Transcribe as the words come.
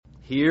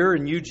here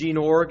in Eugene,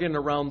 Oregon,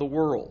 around the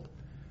world.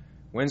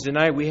 Wednesday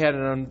night we had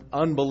an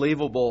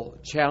unbelievable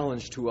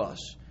challenge to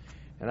us.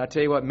 And I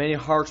tell you what, many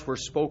hearts were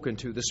spoken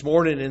to. This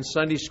morning in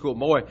Sunday school,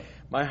 boy,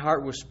 my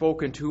heart was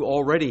spoken to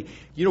already.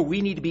 You know,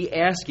 we need to be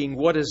asking,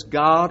 what does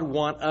God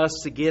want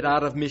us to get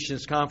out of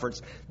Missions Conference?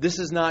 This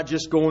is not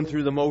just going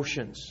through the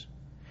motions.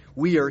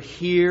 We are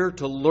here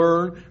to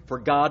learn for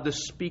God to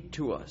speak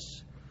to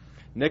us.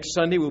 Next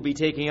Sunday, we'll be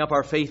taking up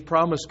our faith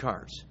promise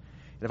cards.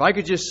 And if I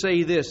could just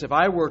say this, if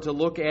I were to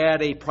look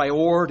at a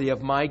priority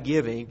of my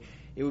giving,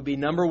 it would be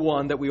number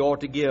one, that we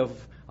ought to give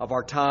of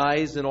our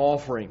tithes and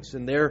offerings.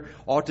 And there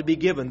ought to be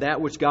given that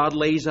which God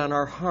lays on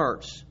our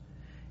hearts.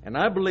 And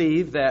I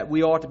believe that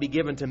we ought to be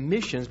given to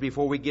missions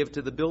before we give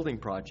to the building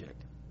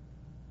project.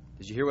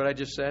 Did you hear what I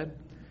just said?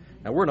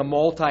 Now, we're in a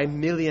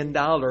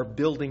multi-million-dollar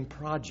building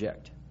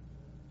project.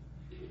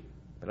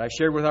 But I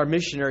shared with our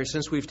missionaries,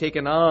 since we've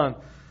taken on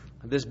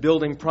this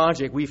building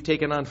project, we've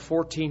taken on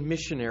 14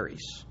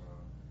 missionaries.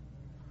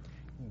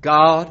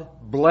 God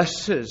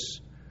blesses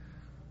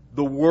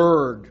the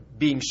word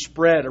being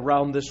spread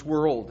around this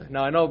world.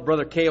 Now, I know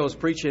Brother Cahill is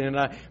preaching,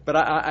 but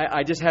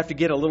I just have to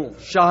get a little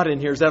shot in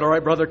here. Is that all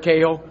right, Brother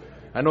Cahill?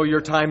 I know your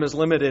time is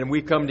limited, and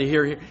we come to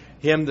hear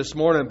him this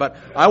morning, but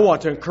I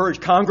want to encourage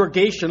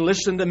congregation,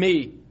 listen to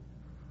me.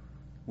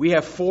 We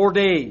have 4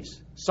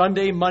 days,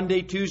 Sunday,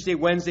 Monday, Tuesday,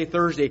 Wednesday,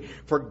 Thursday,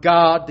 for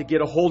God to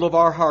get a hold of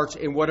our hearts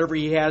in whatever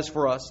He has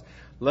for us.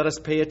 Let us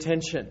pay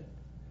attention.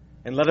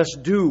 And let us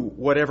do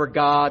whatever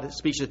God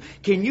speaks to us.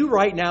 Can you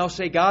right now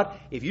say, God,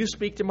 if you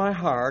speak to my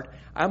heart,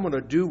 I'm going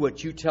to do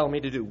what you tell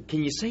me to do?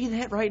 Can you say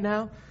that right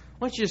now?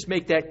 Why don't you just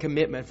make that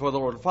commitment for the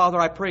Lord? Father,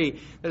 I pray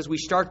that as we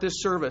start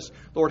this service,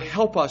 Lord,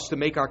 help us to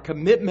make our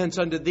commitments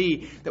unto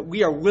Thee, that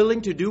we are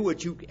willing to do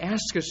what you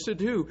ask us to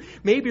do.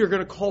 Maybe you're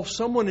going to call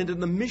someone into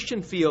the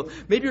mission field.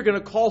 Maybe you're going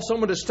to call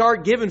someone to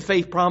start giving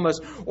faith promise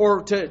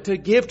or to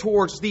give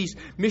towards these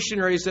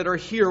missionaries that are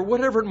here.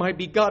 Whatever it might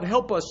be, God,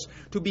 help us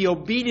to be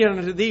obedient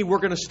unto Thee. We're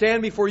going to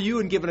stand before you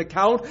and give an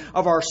account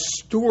of our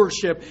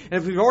stewardship.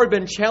 And if we've already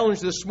been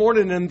challenged this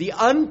morning in the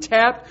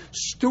untapped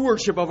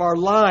stewardship of our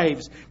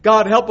lives,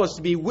 God, help us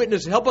to be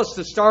witnesses. Help us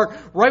to start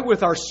right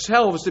with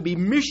ourselves, to be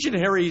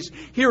missionaries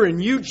here in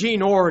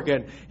Eugene,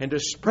 Oregon, and to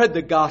spread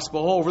the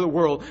gospel all over the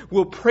world.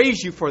 We'll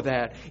praise you for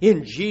that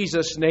in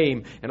Jesus'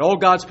 name. And all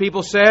God's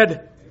people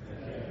said,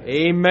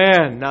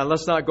 Amen. Now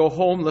let's not go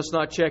home. Let's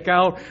not check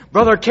out.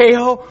 Brother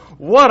Cahill,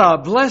 what a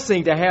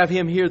blessing to have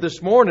him here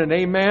this morning.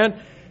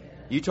 Amen.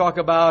 You talk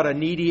about a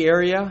needy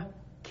area,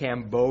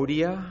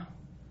 Cambodia.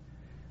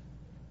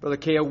 Brother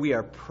Cahill, we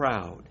are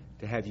proud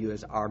to have you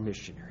as our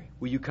missionary.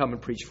 Will you come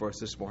and preach for us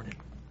this morning?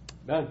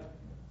 Amen.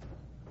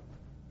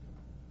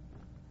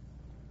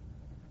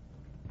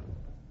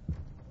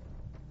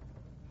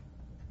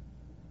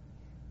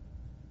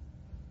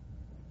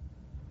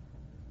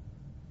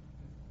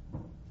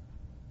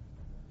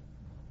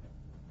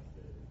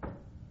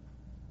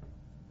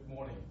 Good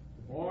morning.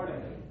 Good morning.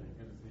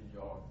 Good to see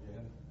you all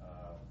again.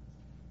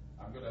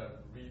 I'm going to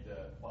read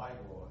the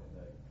Bible in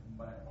the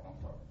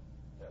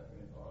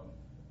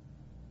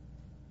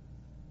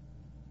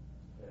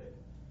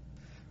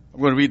I'm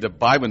going to read the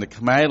Bible in the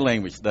Khmer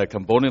language. The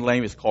Cambodian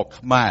language is called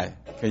Khmer.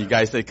 Can you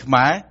guys say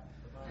Khmer?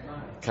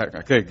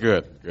 Okay,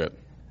 good.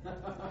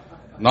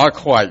 Not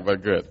quite,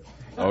 but good.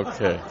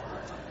 Okay.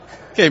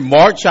 Okay,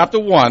 Mark chapter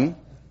 1.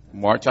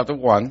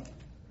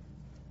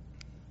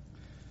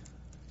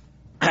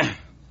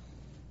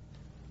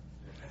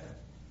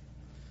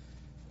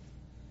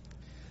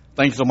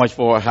 Thank you so much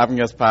for having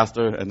us,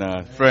 Pastor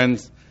and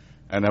friends.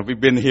 And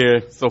we've been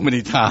here so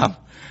many times.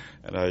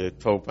 And I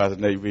told Pastor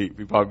Nate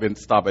we've probably been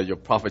stopped at your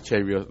prophet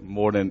chamber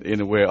more than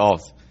anywhere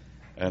else.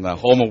 And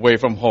home away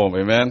from home.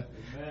 Amen.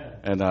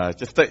 And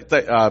just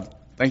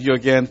thank you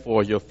again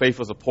for your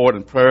faithful support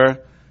and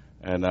prayer.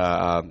 And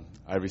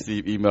I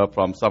receive email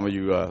from some of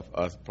you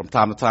from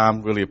time to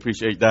time. Really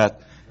appreciate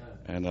that.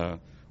 And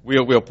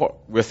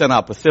we're sent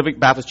out Pacific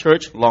Baptist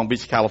Church, Long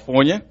Beach,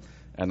 California.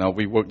 And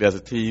we worked as a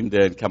team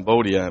there in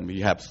Cambodia. And we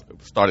have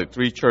started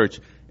 3 churches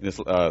in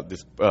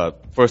this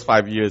first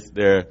 5 years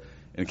there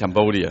in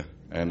Cambodia.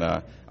 And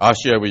I'll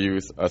share with you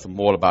some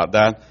more about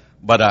that.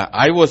 But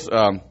I was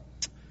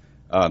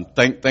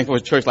thankful for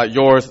a church like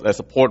yours that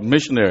support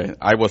missionary.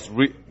 I was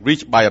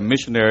reached by a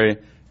missionary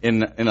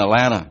in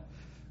Atlanta.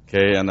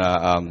 Okay, and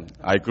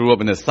I grew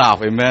up in the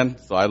South, amen.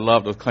 So I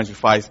love the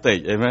countryside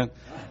state, amen.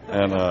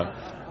 And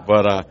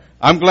but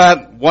I'm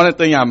glad. One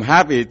thing I'm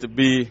happy to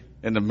be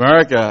in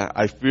America.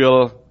 I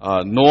feel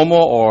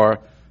normal or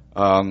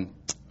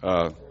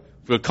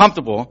feel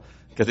comfortable.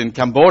 Because in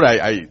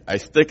Cambodia, I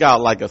stick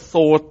out like a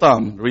sore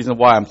thumb. The reason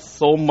why I'm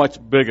so much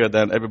bigger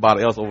than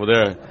everybody else over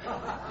there.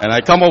 And I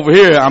come over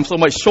here, I'm so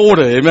much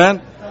shorter, amen?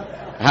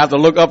 I have to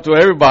look up to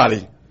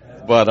everybody.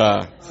 But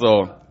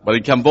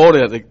in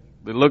Cambodia, they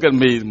look at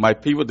me, my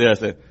people there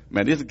say,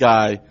 man, this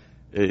guy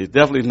is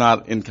definitely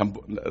not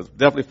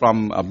definitely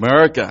from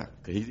America.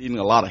 He's eating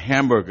a lot of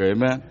hamburger,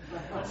 amen?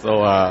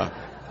 So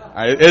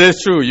it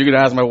is true. You can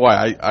ask my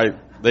wife.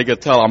 They can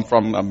tell I'm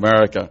from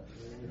America.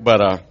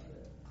 But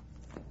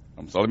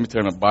so let me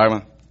turn the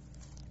Bible.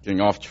 getting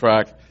off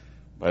track.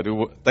 But I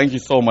do thank you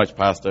so much,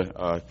 Pastor,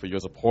 for your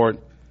support.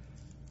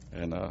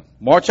 And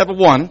Mark chapter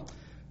 1,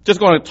 just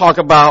going to talk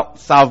about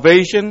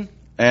salvation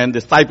and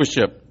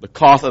discipleship, the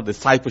cost of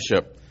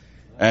discipleship.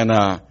 And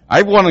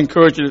I want to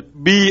encourage you to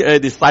be a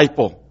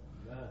disciple.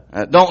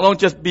 Don't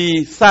just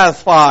be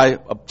satisfied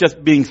of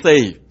just being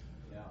saved.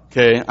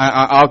 Okay,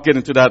 I'll get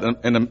into that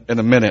in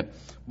a minute.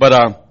 But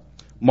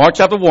Mark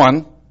chapter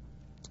 1,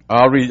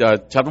 I'll read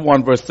chapter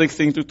 1, verse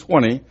 16 to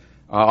 20.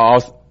 I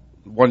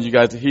want you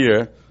guys to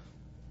hear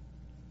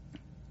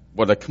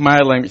what the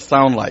Khmer language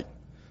sound like.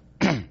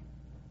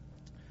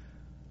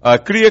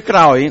 គ្រាក្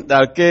រោយ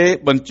ដែលគេ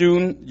បញ្ជូន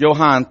យ៉ូ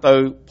ហានទៅ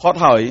ផុត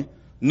ហើយ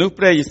នោះ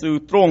ព្រះយេស៊ូវ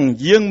ទ្រង់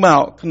យាងម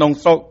កក្នុង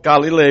ស្រុកកា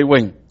លីលេវិ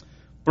ញ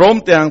ព្រម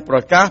ទាំងប្រ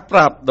កាសប្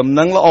រាប់ដំ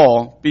ណឹងល្អ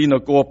ពីន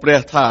គរព្រះ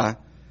ថា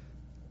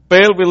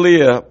ពេលវេលា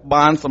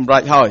បានសម្រេ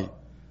ចហើយ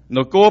ន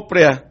គរព្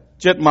រះ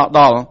ជិតមក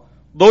ដល់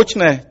ដូច្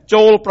នេះ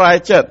ចូលប្រែ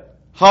ចិត្ត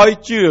ហើយ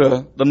ជឿ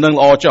ដំណឹង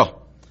ល្អចុះ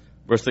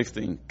verse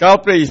 16 កាល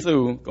ព្រះយេស៊ូ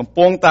វកំ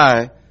ពុង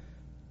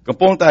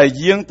តែ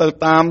យាងទៅ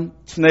តាម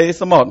ឆ្នេរ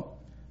សមុទ្រ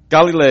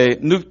កាលីលេ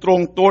នោះទ្រ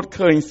ង់ទួត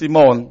ឃើញស៊ី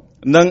ម៉ូន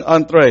និងអ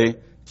ន្ត្រេ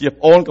ជា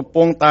ប្អូនកំ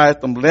ពុងតែ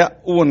ទម្លាក់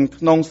អួន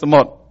ក្នុងស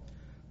មុទ្រ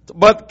ត្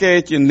បិតគេ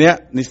ជាអ្នក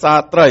នេសា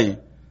ទត្រី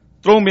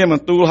ទ្រង់មានប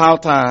ន្ទូលហៅ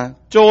ថា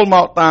ចូលម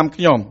កតាម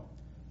ខ្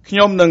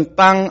ញុំនឹង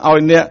តាំងឲ្យ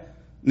អ្នក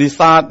នេ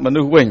សាទម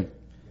នុស្សវិញ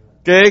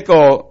គេ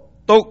ក៏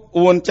ទុក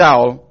អួនចោ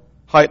ល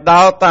ហើយ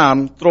ដើរតាម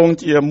ទ្រង់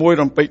ជាមួយ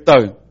រំពេចទៅ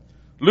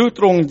លុះ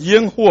ទ្រង់យា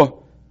ងហួស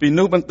ពី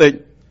នោះបន្តិច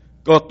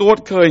ក៏ទួត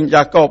ឃើញ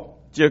យ៉ាកុប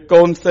ជា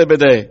កូនសេបេ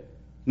ដេ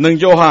និង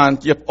យ៉ូហាន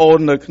ជាប្អូន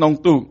នៅក្នុង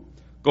ទូក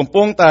កំ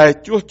ពុងតែ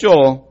ជួសជុ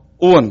ល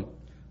អួន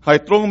ហើយ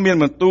ទ្រង់មាន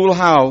បន្ទូល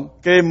ហៅ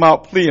គេមក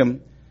ភ្លាម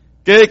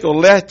គេក៏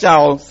លះចោ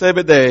លសេ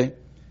បេដេ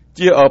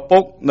ជាឪពុ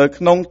កនៅ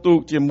ក្នុងទូក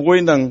ជាមួយ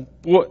នឹង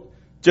ពួក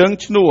ជើង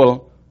ឈ្នួល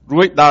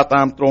រួចដើរ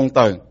តាមទ្រង់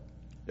ទៅ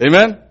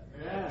Amen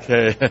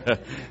Okay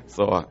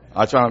so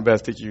I try my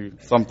best to teach you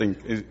something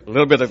a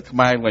little bit of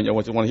Khmer when I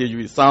want to hear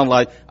you sound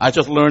like I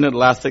just learned it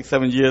the last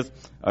 6-7 years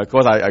of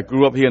course I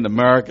grew up here in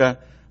America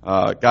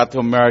got to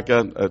America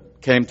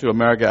came to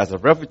America as a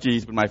refugee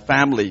with my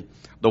family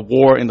the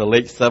war in the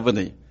late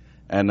 70s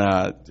and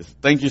just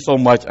thank you so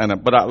much and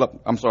but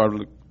I'm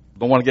sorry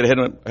don't want to get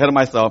ahead of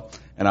myself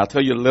and I'll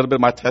tell you a little bit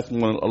of my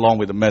testimony along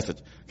with the message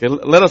okay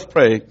let us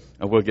pray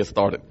and we'll get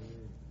started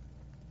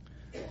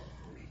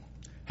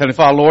Heavenly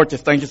Father, Lord,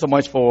 just thank you so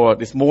much for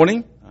this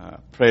morning.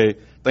 Pray,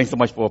 thanks so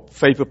much for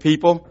faithful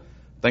people.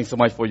 Thanks so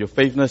much for your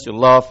faithfulness, your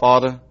love,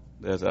 Father.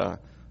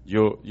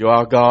 You're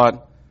our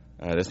God.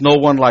 There's no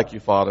one like you,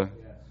 Father.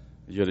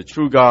 You're the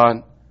true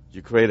God.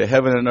 You created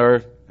heaven and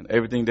earth and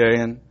everything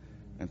therein.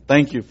 And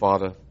thank you,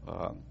 Father,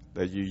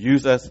 that you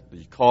use us, that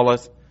you call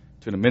us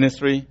to the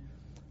ministry,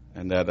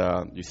 and that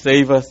you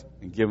save us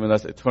and given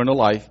us eternal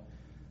life.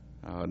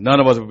 None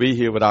of us would be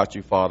here without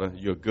you, Father.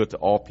 You're good to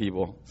all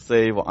people,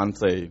 saved or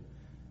unsaved.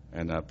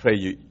 And I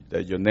pray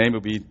that your name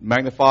will be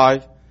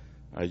magnified,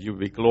 you will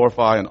be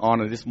glorified and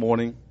honored this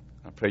morning.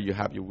 I pray you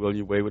have your will and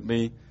your way with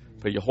me.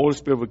 Pray your Holy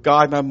Spirit will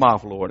guide my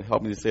mouth, Lord, and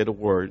help me to say the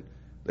word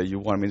that you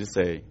want me to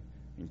say.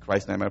 In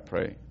Christ's name I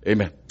pray.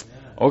 Amen.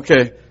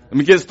 Okay, let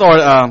me get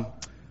started.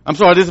 I'm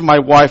sorry, this is my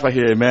wife right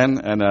here, amen,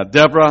 and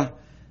Deborah.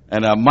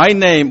 And my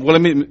name, well,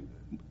 let me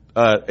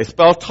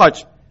spell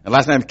touch, and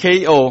last name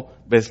K-O,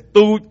 but it's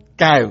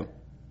Kau.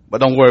 But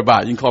don't worry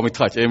about it. You can call me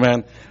Touch,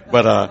 amen.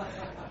 But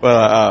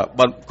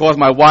of course,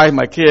 my wife,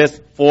 my kids,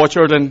 4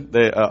 children,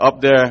 they up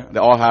there. They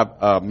all have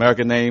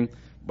American name.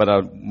 But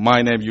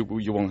my name, you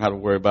won't have to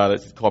worry about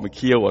it. Just call me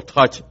Keo or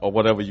Touch or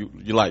whatever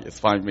you like. It's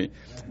fine with me.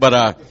 But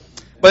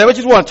I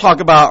just want to talk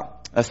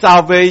about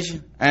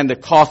salvation and the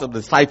cost of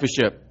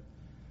discipleship.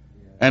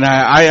 And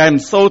I am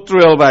so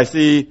thrilled when I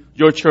see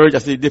your church. I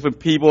see different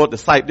people,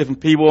 disciple different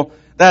people.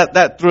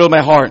 That thrilled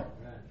my heart.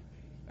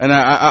 And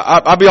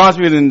I'll be honest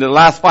with you. In the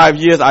last 5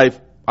 years,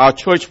 our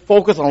church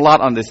focused a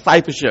lot on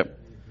discipleship.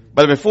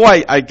 But before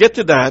I get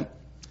to that,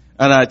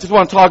 and I just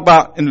want to talk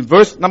about in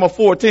verse number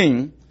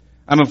 14,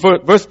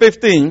 verse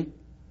 15,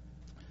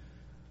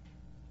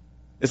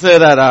 it said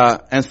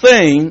that, and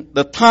saying,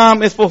 the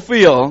time is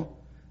fulfilled,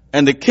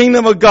 and the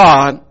kingdom of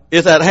God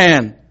is at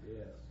hand.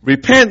 Yes.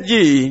 Repent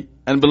ye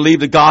and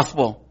believe the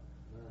gospel.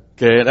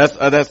 Okay,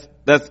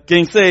 that's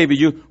getting saved.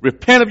 You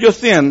repent of your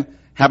sin,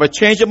 have a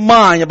change of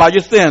mind about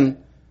your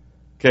sin.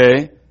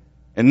 Okay,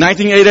 in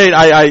 1988,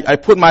 I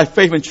put my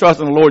faith and trust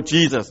in the Lord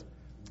Jesus.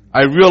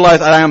 I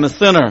realized that I am a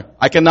sinner.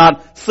 I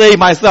cannot save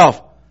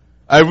myself.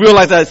 I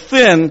realized that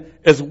sin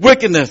is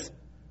wickedness.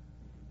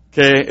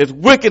 Okay, it's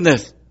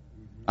wickedness.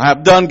 I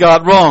have done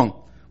God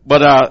wrong.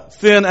 But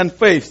sin and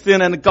faith,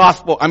 sin and the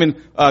gospel,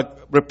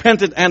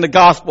 repentance and the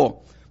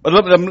gospel. But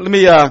let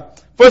me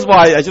first of all,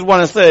 I just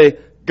want to say,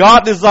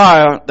 God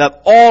desires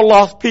that all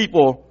lost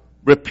people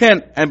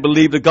repent and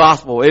believe the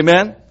gospel.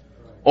 Amen?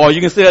 Or you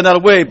can say it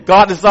another way.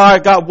 God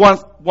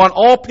wants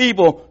all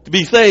people to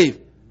be saved.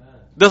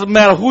 Doesn't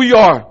matter who you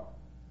are.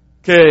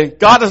 Okay,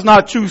 God does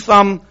not choose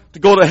some to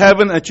go to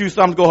heaven and choose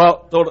some to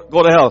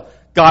go to hell.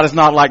 God is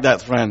not like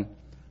that, friend.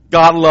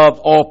 God loves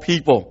all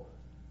people.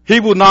 He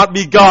will not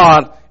be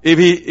God if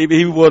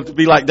he were to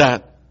be like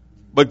that.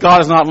 But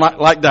God is not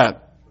like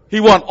that. He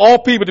wants all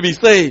people to be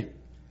saved.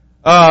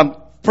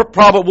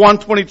 Proverbs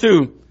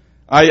 1:22.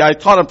 I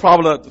taught in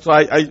Proverbs, so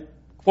I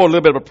quote a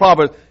little bit of a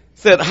proverb.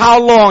 Said, "How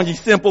long, ye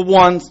simple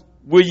ones,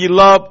 will ye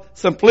love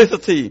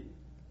simplicity?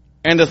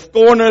 And the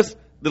scorners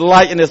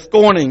delight in their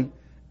scorning,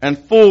 and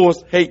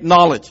fools hate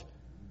knowledge."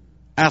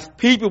 As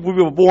people, we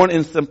were born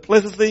in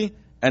simplicity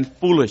and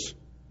foolish.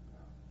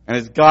 And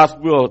it's God's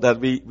will that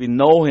we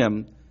know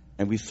Him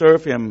and we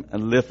serve Him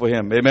and live for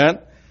Him. Amen?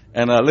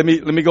 And let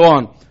me go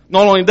on.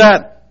 Not only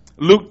that,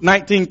 Luke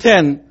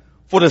 19:10,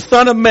 "For the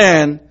Son of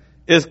Man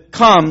is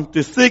come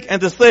to seek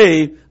and to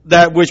save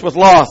that which was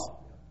lost."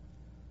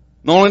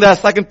 Not only that,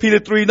 2 Peter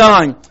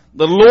 3:9,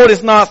 "The Lord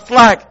is not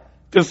slack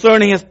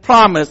concerning His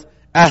promise,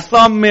 as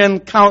some men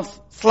count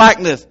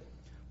slackness,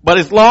 but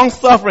is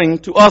long-suffering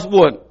to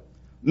usward,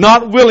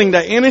 not willing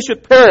that any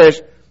should perish,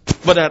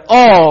 but that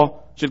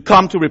all should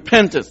come to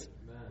repentance."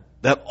 Amen.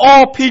 That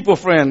all people,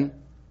 friend,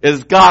 it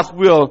is God's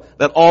will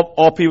that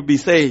all people be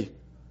saved.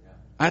 Yeah.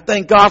 I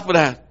thank God for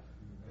that.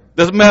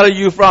 Doesn't matter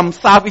you from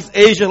Southeast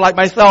Asia like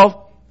myself,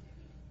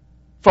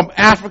 from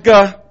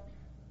Africa,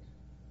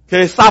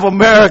 okay, South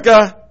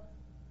America.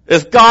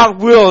 It's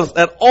God's will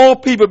that all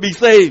people be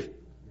saved.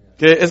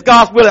 Okay, it's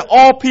God's will that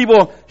all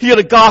people hear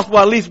the gospel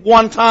at least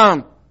one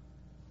time.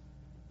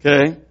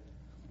 Okay.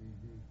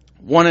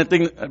 One of the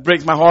things that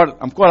breaks my heart,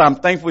 I'm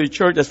thankful for the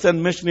church that sent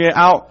missionary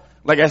out.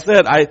 Like I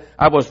said,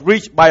 I was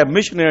reached by a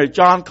missionary,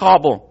 John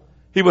Cobble.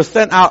 He was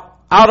sent out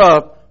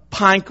of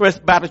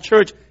Pinecrest Baptist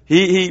Church.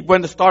 He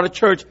went to start a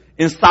church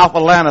in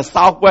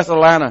Southwest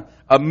Atlanta,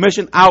 a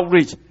mission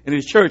outreach in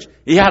his church.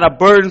 He had a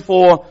burden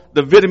for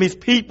the Vietnamese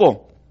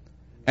people.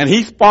 And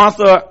he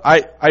sponsored,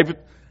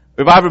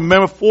 if I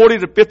remember, 40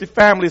 to 50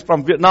 families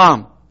from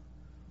Vietnam.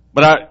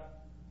 But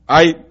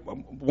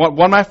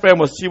one of my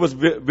friends she was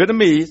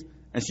Vietnamese,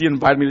 and she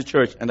invited me to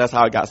church, and that's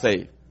how I got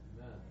saved.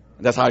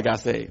 And that's how I got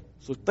saved.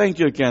 So thank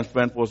you again,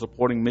 friend, for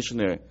supporting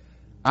missionary.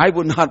 I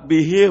would not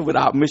be here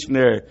without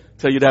missionary.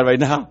 Tell you that right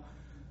now.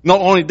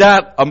 Not only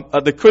that,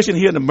 the Christian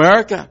here in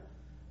America.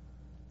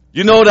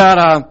 You know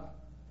that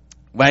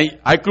when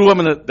I grew up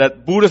in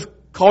that Buddhist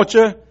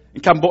culture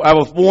in Cambodia, I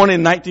was born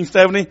in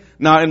 1970.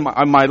 Now in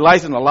my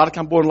license, a lot of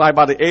Cambodians lie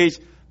about the age.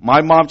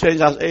 My mom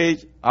changed her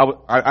age.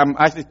 I'm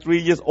actually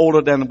 3 years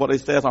older than what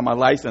it says on my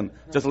license.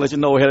 Just to let you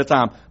know ahead of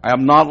time. I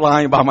am not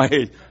lying about my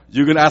age.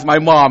 You can ask my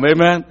mom,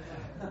 amen?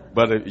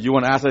 But if you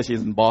want to ask her,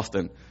 she's in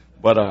Boston.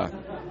 But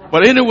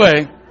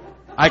anyway,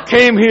 I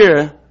came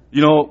here,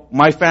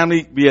 my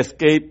family, we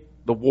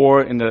escaped the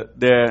war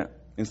there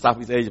in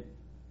Southeast Asia.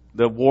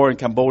 The war in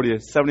Cambodia,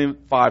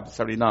 75 to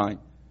 79.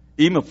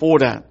 Even before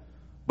that.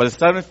 But in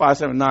 75,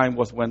 79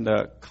 was when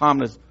the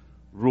communists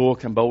ruled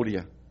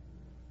Cambodia.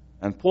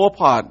 And Pol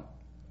Pot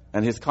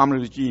and his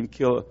communist regime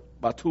killed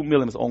about 2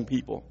 million of his own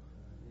people.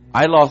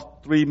 I lost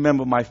 3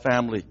 members of my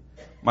family.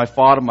 My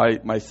father,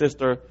 my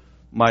sister,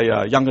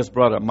 my youngest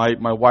brother.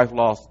 My wife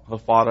lost her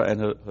father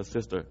and her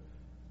sister.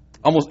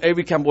 Almost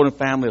every Cambodian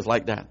family is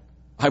like that.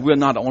 We're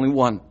not the only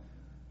one.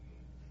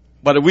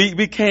 But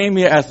we came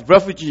here as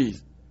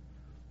refugees.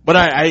 But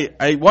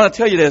I want to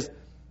tell you this.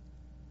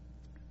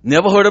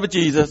 Never heard of a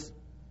Jesus.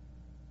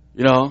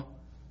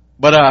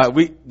 But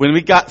when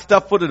we got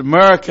stepped foot in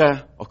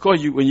America, of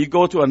course, when you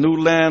go to a new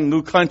land,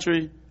 new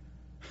country,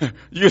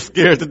 you're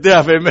scared to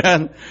death,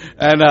 amen.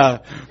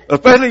 And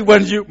especially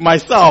when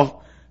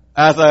myself,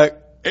 as a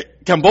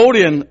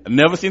Cambodian,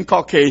 never seen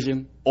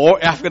Caucasian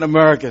or African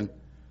American,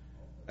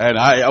 and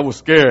I was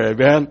scared,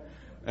 amen.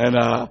 And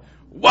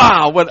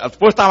wow, the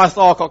first time I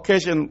saw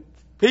Caucasian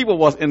people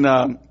was in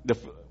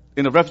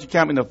the refugee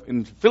camp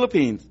in the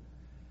Philippines,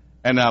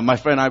 and my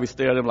friend and I, we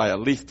stared at them like at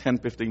least 10,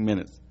 15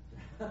 minutes.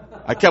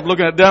 I kept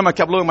looking at them. I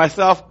kept looking at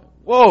myself.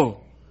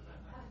 Whoa,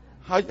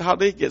 how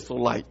they get so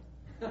light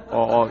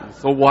or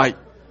so white?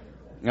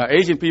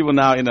 Asian people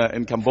now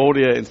in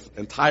Cambodia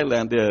and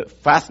Thailand, they're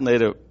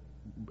fascinated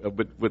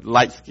with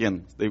light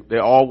skin. They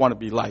all want to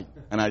be light.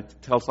 And I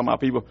tell some of our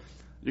people,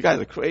 you guys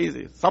are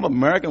crazy. Some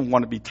Americans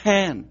want to be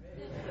tan,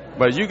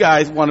 but you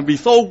guys want to be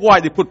so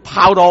white they put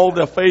powder all over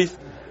their face.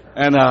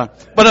 And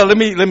but let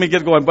me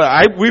get going.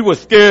 But we were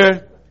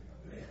scared.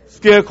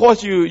 Of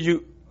course,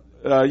 you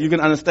can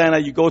understand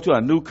that you go to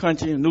a new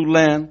country, a new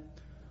land.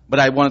 But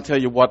I want to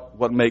tell you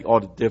what make all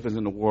the difference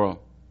in the world.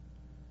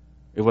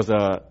 It was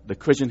the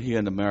Christian here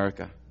in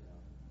America.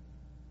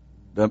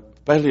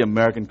 Especially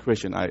American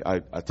Christian, I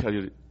tell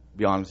you, to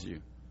be honest with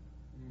you.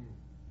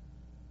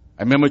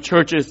 I remember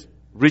churches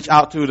reach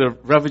out to the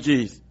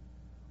refugees,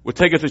 would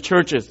take us to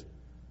churches.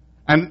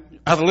 And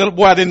as a little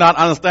boy, I did not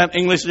understand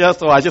English yet,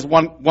 so I just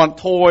want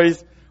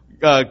toys,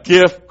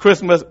 gift,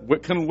 Christmas.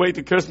 Couldn't wait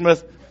to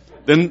Christmas.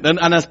 Didn't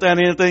understand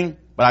anything.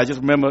 But I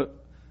just remember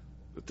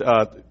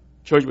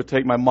church would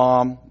take my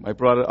mom, my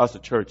brother, us to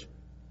church.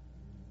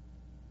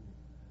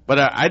 But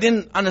I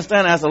didn't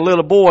understand as a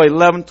little boy,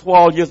 11,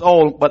 12 years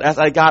old. But as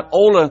I got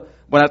older,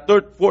 when I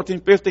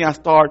 14, 15, I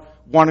started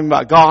wondering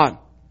about God.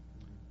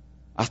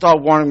 I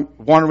started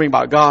wondering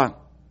about God.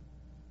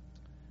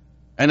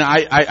 And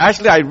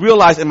I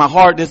realized in my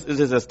heart this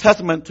is a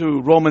testament to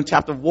Romans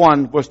chapter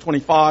 1, verse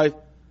 25,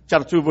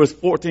 chapter 2, verse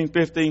 14,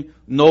 15.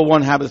 No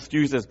one have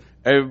excuses.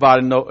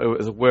 Everybody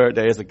is aware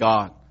there is a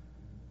God.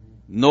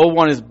 No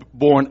one is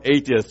born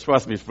atheist.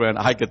 Trust me, friend.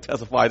 I can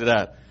testify to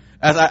that.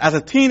 As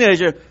a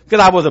teenager, because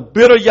I was a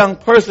bitter young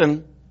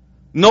person,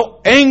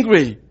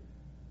 angry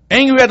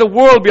at the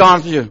world, to be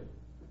honest with you.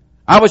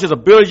 I was just a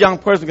bitter young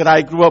person because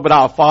I grew up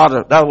without a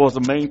father. That was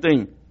the main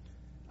thing.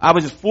 I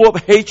was just full of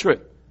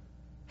hatred,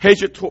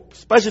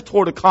 especially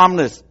toward the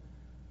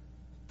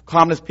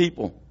communist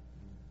people.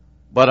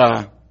 But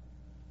I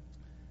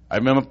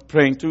remember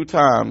praying 2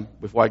 times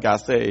before I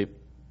got saved.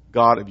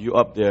 God, if you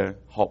up there,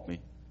 help me.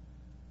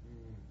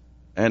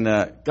 And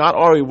God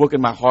already worked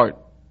in my heart.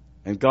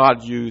 And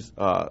God used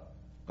one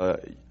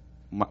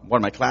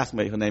of my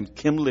classmates, her name's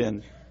Kim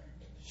Lynn.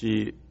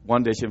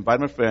 One day she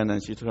invited my friend,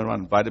 and she turned around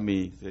and invited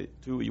me. Said,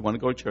 "Tu, you want to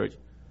go to church?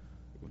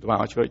 To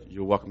my church,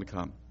 you're welcome to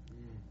come."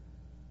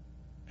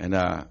 And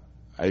I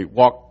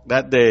walked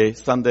that day,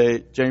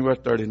 Sunday, January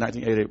 30,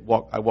 1980.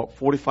 I walked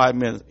 45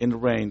 minutes in the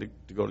rain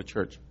to go to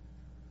church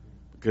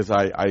because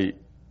I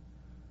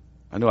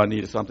knew I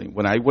needed something.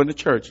 When I went to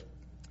church,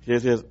 here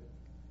it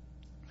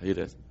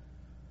is.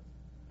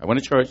 I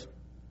went to church.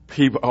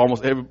 It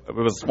was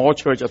a small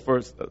church at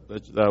first.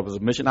 There was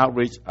a mission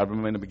outreach. I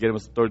remember in the beginning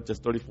it was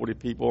just 30, 40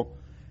 people.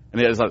 And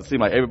it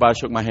seemed like everybody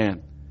shook my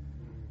hand.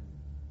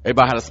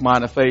 Everybody had a smile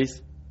on their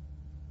face.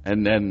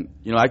 And then,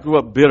 I grew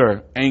up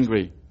bitter,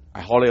 angry.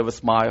 I hardly ever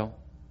smile.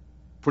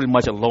 Pretty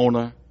much a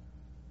loner.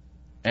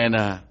 And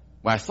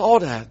when I saw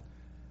that,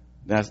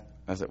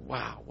 I said,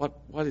 wow,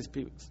 what is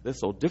people? They're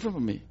so different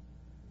from me.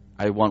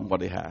 I want what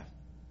they have.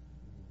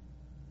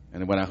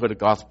 And when I heard the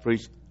gospel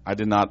preached, I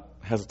did not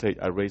hesitate.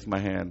 I raised my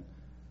hand,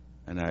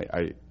 and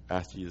I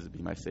asked Jesus to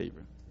be my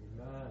Savior.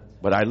 Amen.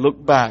 But I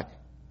look back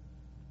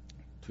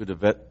to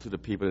the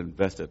people that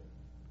invested,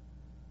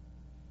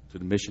 to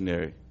the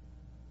missionary,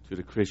 to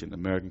the Christian,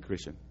 American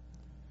Christian.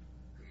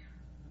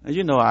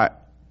 And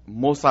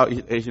most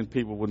Southeast Asian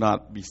people would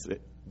not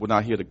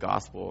hear the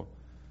gospel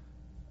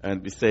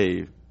and be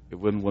saved if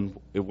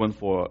it wasn't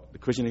for the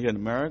Christian here in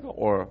America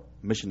or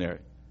missionary.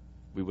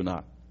 We would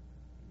not.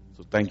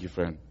 So thank you,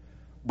 friend.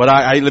 But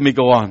let me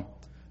go on.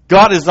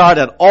 God desired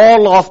that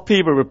all lost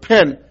people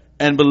repent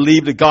and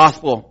believe the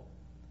gospel.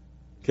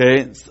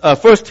 Okay.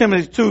 1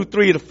 Timothy 2,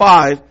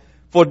 3-5.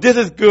 For this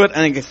is good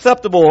and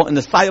acceptable in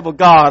the sight of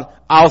God,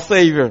 our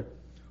Savior,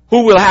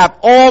 who will have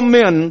all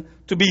men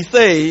to be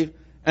saved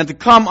and to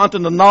come unto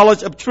the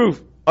knowledge of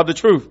the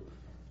truth.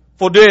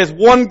 For there is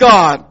one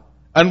God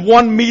and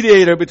one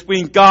mediator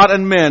between God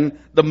and men,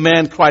 the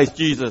man Christ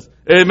Jesus.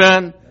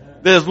 Amen.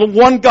 There's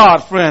one God,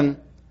 friend.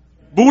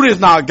 Buddha is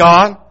not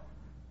God.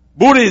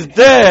 Buddha is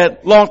dead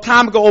long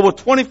time ago, over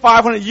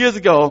 2,500 years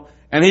ago,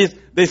 and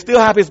they still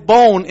have his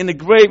bone in the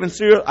grave in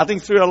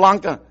Sri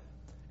Lanka,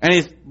 and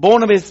his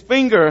bone of his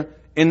finger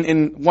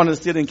in one of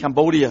the cities in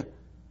Cambodia.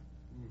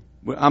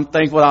 I'm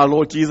thankful our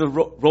Lord Jesus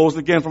rose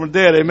again from the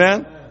dead,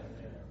 amen?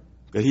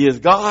 Because he is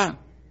God.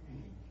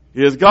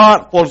 He is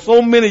God. For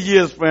so many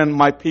years, friend,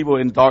 my people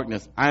in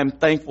darkness, I am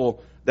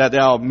thankful that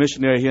there are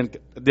missionaries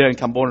there in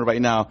Cambodia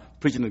right now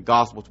preaching the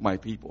gospel to my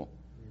people.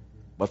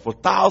 But for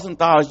thousands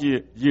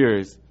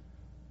years,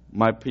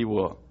 my people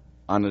are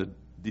under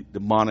the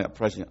demonic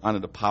oppression, under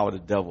the power of the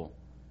devil,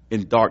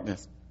 in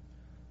darkness.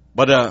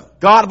 But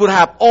God would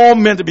have all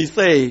men to be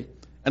saved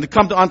and to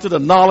come unto the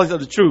knowledge of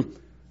the truth.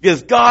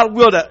 Yes, God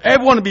will that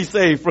everyone to be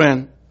saved,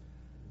 friend.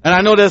 And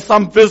I know there's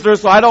some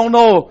visitors, so I don't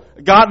know.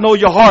 God knows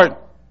your heart.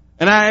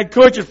 And I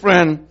encourage you,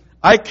 friend.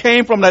 I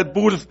came from that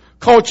Buddhist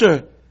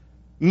culture.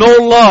 No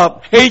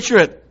love,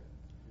 hatred,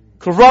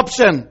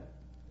 corruption.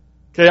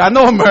 Okay, I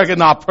know America is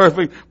not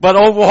perfect, but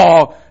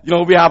overall,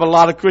 we have a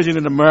lot of Christians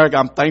in America.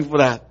 I'm thankful for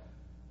that.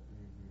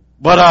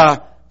 But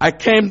I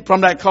came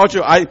from that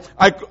culture. I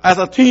as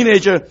a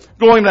teenager,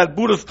 growing in that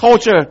Buddhist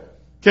culture,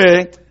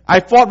 okay, I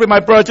fought with my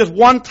brother just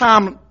one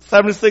time,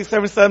 76,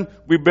 77.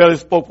 We barely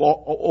spoke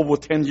for over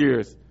 10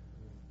 years.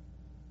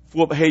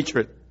 Full of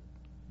hatred,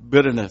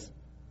 bitterness.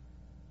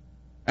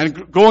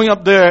 And growing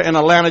up there in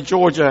Atlanta,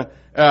 Georgia,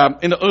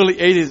 in the early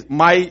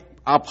 80s,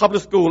 our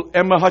public school,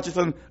 Emma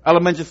Hutchinson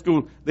Elementary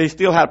School, they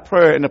still had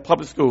prayer in the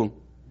public school.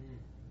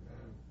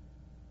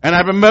 And I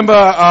remember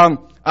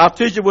our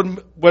teacher when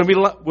we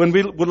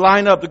would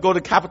line up to go to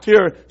the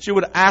cafeteria, she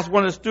would ask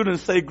one of the students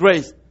to say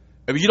grace.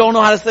 If you don't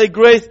know how to say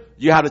grace,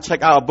 you have to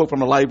check out a book from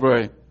the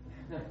library.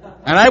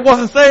 And I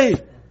wasn't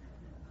saved.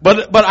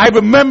 But I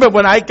remember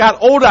when I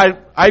got older,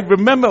 I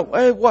remember,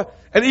 hey, what?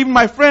 And even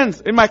my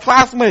friends, my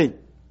classmates.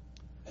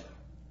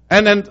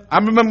 And then I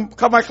remember a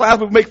couple of my class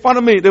would make fun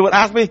of me. They would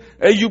ask me,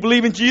 hey, you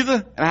believe in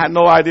Jesus? And I had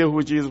no idea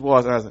who Jesus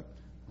was. And I said,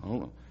 I don't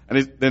know.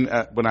 And then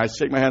when I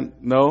shake my hand,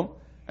 no.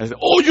 And I said,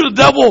 oh, you're the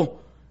devil.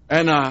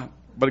 And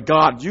but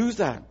God used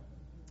that.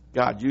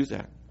 God used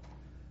that.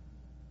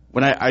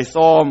 When I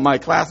saw my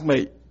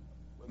classmate,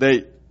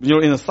 they,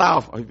 in the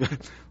South,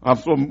 I'm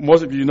sure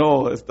most of you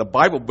know, it's the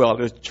Bible Belt.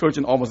 There's church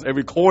in almost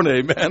every corner,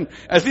 amen.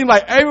 It seemed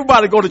like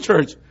everybody go to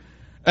church.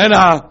 And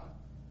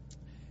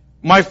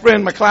My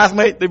friend, my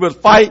classmate, they would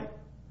fight.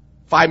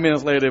 5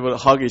 minutes later, they would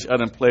hug each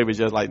other and play with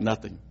just like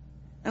nothing.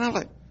 And I was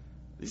like,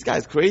 these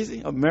guys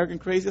crazy? American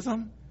crazy or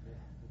something?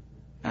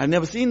 I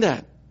never seen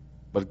that.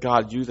 But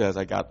God used it as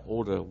I got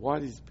older. Why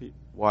these people?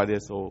 Why they're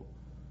so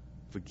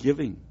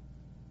forgiving?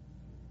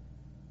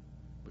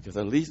 Because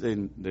at least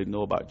they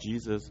know about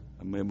Jesus.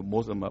 I mean,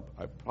 most of them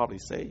are probably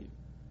saved.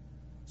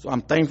 So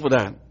I'm thankful for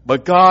that.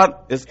 But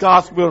God is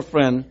God's will,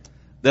 friend,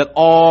 that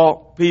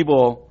all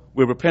people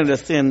will repent of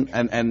their sin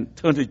and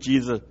turn to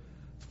Jesus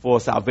for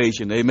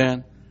salvation.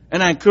 Amen.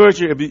 And I encourage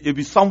you,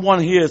 if someone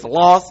here is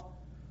lost,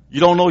 you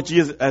don't know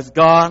Jesus as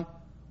God,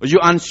 or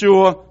you're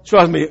unsure,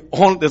 trust me,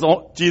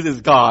 Jesus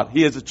is God.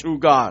 He is the true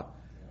God.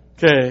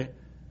 Okay.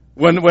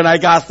 When I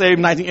got saved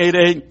in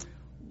 1988,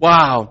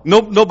 wow,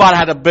 nobody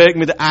had to beg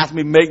me to ask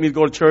me, make me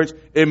go to church.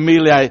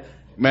 Immediately,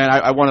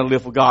 I want to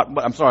live for God.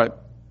 But I'm sorry.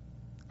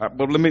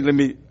 But let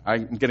me,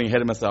 I'm getting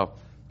ahead of myself.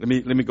 Let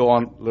me go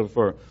on a little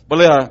further.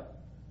 But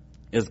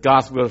it's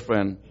God's will,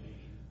 friend.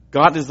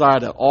 God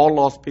desired that all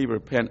lost people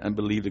repent and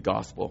believe the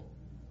gospel.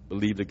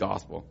 Believe the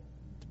gospel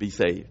to be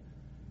saved.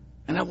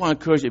 And I want to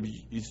encourage you,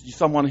 if you're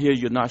someone here,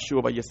 you're not sure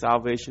about your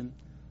salvation,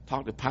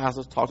 talk to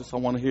pastors, talk to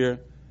someone here.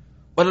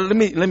 But let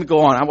me go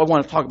on. I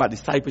want to talk about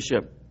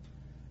discipleship.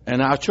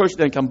 And our church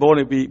there in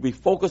Cambodia, we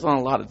focus on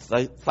a lot of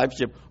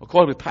discipleship. Of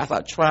course, we pass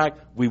out tract,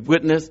 we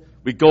witness,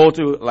 we go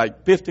to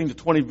like 15 to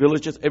 20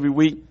 villages every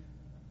week.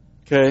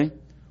 Okay?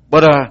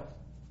 But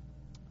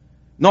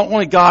not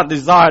only God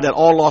desired that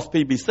all lost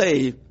people be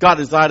saved, God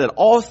desired that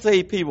all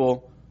saved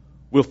people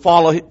will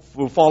follow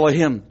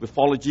Him, will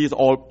follow Jesus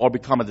or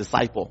become a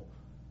disciple.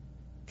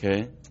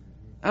 Okay?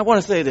 I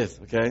want to say this,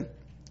 okay?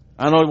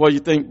 I don't know what you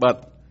think,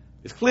 but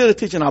it's clearly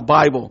teaching our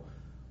Bible.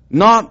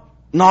 Not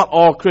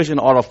all Christians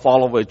are a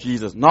follower of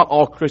Jesus. Not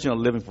all Christians are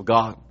living for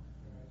God.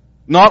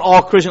 Not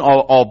all Christians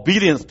are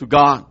obedient to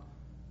God.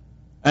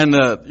 And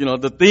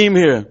the theme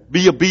here,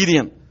 be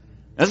obedient.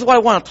 That's what I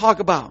want to talk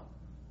about.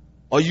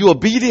 Are you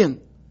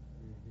obedient?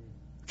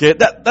 Okay,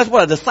 that's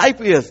what a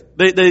disciple is.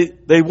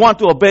 They want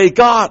to obey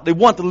God. They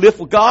want to live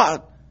for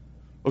God.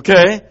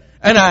 Okay?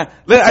 And I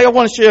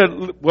want to share,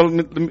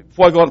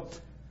 before I go on,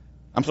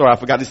 I'm sorry, I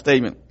forgot this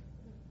statement.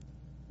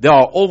 There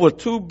are over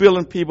 2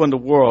 billion people in the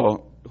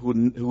world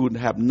who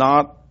have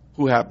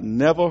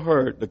never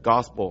heard the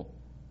gospel.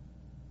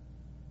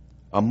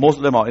 Most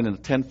of them are in the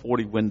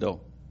 1040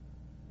 window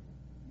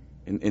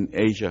in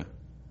Asia.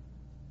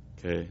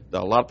 Okay,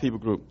 there are a lot of people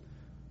group.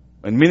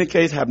 In many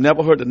cases, have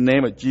never heard the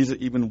name of Jesus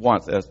even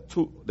once. There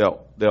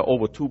are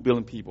over 2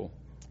 billion people.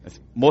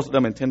 Most of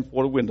them in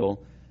 1040 window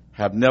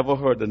have never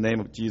heard the name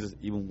of Jesus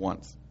even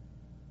once.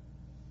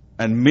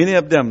 And many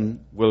of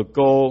them will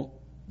go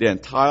their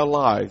entire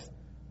lives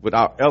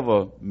without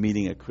ever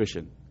meeting a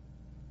Christian.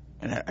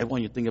 And I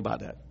want you to think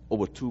about that.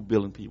 Over 2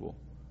 billion people.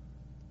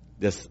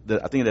 I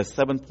think there's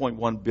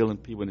 7.1 billion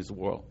people in this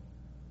world.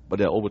 But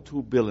there are over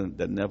 2 billion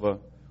that never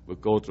will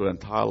go through their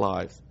entire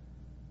lives,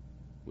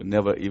 will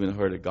never even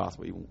heard the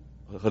gospel, even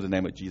heard the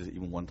name of Jesus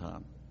even one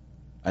time.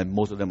 And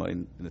most of them are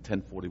in the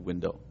 1040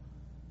 window.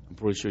 I'm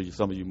pretty sure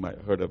some of you might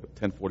have heard of the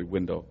 1040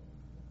 window.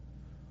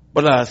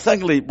 But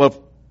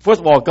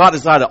first of all, God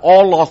desired that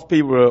all lost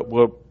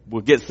people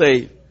will get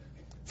saved.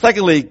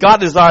 Secondly, God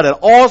desired that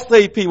all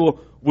saved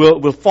people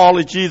will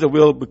follow Jesus,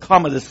 will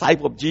become a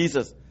disciple of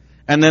Jesus.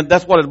 And then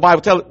that's what the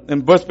Bible tells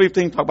in verse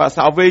 15, talk about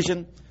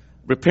salvation,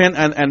 repent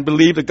and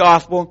believe the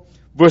gospel.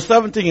 Verse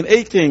 17 and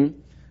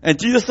 18, and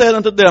Jesus said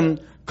unto them,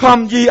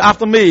 come ye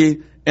after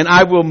me, and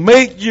I will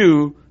make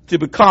you to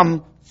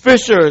become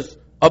fishers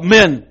of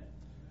men.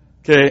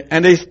 Okay,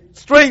 and they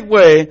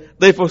straightway,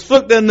 they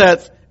forsook their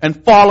nets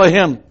and followed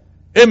him.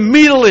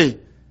 Immediately.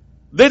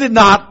 They did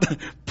not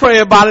pray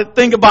about it,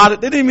 think about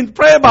it. They didn't even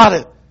pray about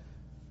it.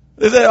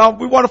 They said,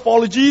 we want to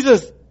follow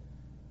Jesus.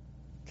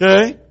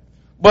 Okay?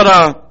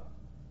 But,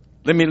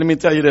 let me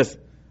tell you this.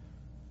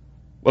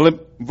 Well,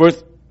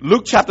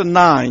 Luke chapter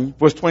 9,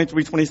 verse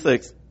 23,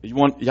 26. If you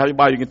have your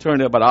Bible, you can turn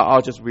there, but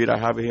I'll just read. I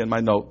have it here in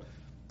my note.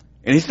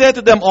 And he said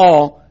to them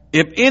all,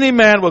 if any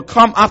man will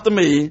come after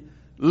me,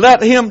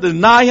 let him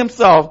deny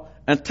himself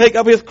and take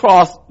up his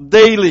cross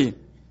daily.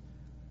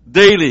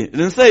 Daily. It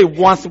didn't say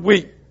once a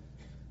week.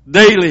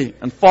 Daily,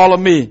 and follow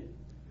me.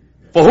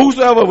 For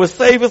whosoever will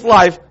save his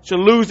life shall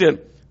lose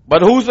it.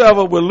 But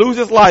whosoever will lose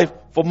his life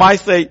for my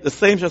sake, the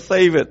same shall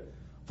save it.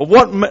 For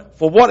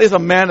what is a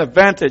man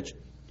advantage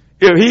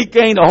if he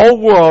gain the whole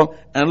world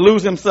and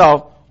lose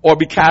himself or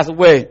be cast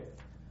away?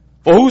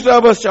 For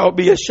whosoever shall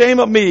be ashamed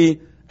of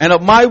me and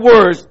of my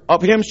words,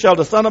 of him shall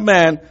the Son of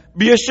Man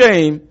be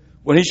ashamed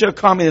when he shall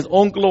come in his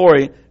own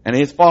glory and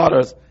his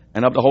Father's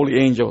and of the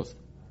holy angels.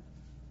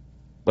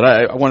 But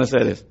I want to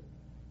say this.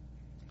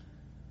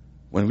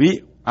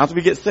 After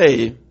we get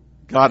saved,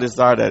 God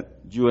desires that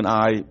you and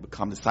I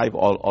become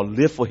disciples or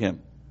live for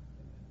him.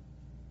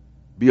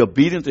 Be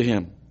obedient to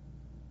him.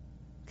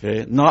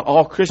 Okay? Not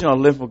all Christians are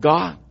living for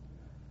God.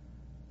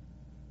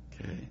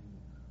 Okay?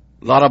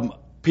 A lot of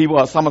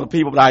people, some of the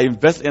people that I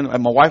invested in,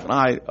 and my wife and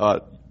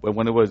I,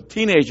 when they were a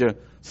teenager,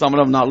 some of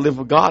them not living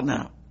for God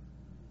now.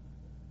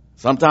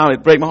 Sometimes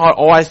it breaks my heart.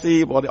 All I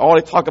see, all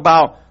they talk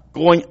about,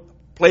 going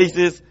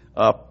places,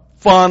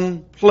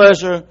 fun,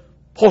 pleasure,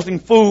 posting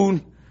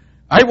food.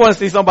 I want to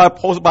see somebody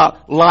post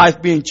about lives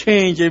being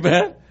changed,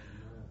 amen?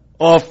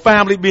 Or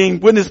family being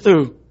witnessed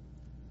to.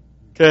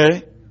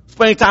 Okay?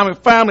 Spending time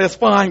with family is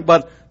fine,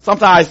 but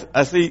sometimes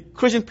I see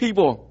Christian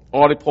people,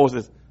 all they post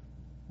is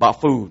about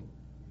food.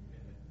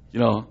 You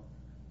know?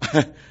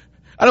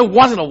 I know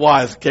once in a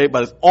while it's okay,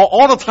 but it's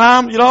all the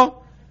time, you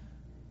know?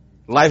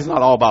 Life's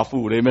not all about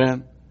food,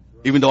 amen?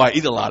 Even though I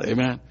eat a lot,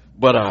 amen?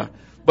 But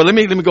let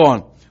me go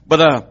on.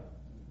 But,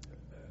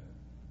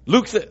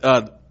 Luke said,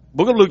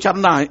 Book of Luke chapter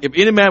 9, if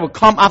any man will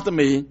come after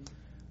me,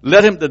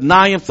 let him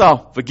deny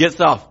himself, forget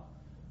self.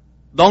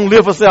 Don't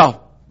live for self.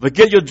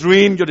 Forget your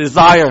dream, your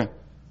desire.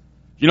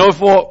 You know,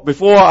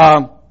 before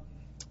I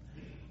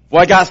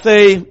got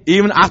saved,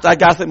 even after I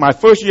got saved, my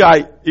first year,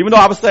 even though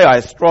I was saved, I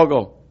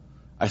struggled.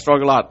 I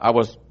struggled a lot. I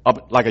was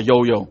up like a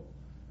yo-yo.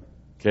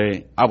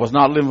 Okay. I was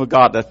not living for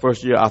God that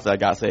first year after I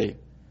got saved.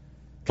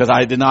 Because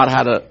I did not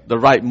have the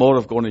right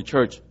motive going to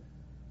church.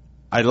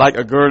 I liked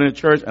a girl in the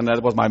church, and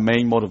that was my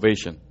main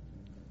motivation.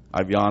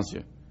 I'll be honest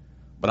with you.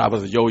 But I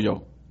was a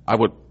yo-yo. I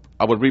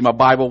would read my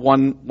Bible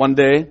one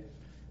day,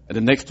 and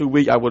the next 2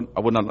 weeks I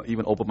would not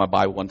even open my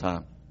Bible one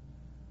time.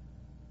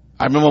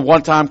 I remember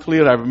one time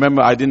clearly,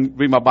 I didn't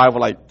read my Bible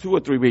like 2 or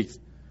 3 weeks.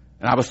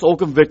 And I was so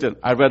convicted.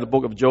 I read the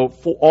book of Job,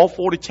 all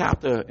 40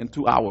 chapters in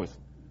 2 hours.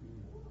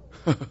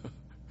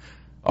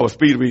 I was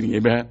speed reading,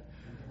 amen.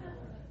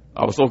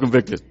 I was so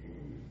convicted.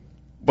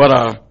 But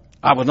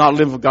I was not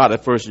living for God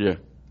that first year.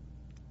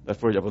 That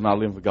first year I was not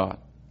living for God.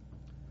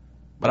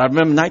 But I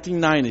remember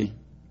 1990,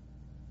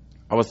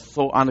 I was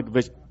so under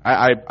conviction.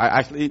 I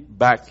actually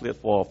backslid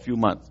for a few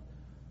months.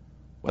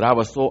 But I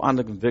was so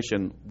under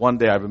conviction. One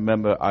day I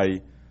remember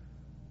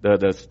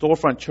the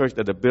storefront church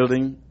that the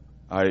building,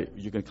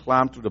 you can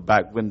climb through the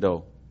back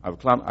window.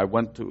 I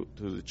went to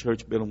the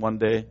church building one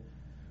day,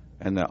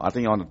 and I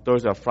think on a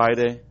Thursday or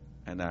Friday,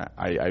 and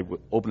I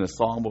opened a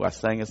songbook. I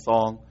sang a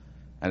song,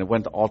 and I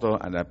went to altar,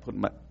 and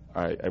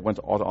I went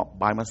to altar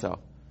by myself.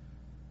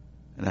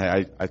 And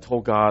I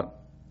told God,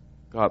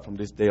 from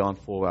this day on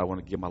forward, I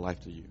want to give my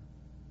life to you.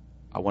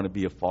 I want to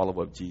be a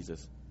follower of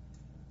Jesus.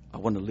 I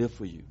want to live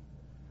for you.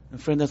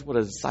 And friend, that's what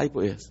a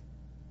disciple is.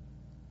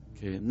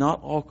 Okay,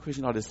 not all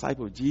Christians are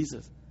disciples of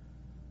Jesus.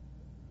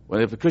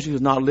 Well, if a Christian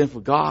is not living for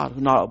God,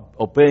 who's not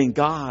obeying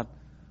God,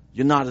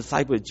 you're not a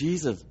disciple of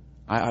Jesus.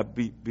 I'll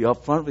be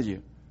upfront with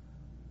you.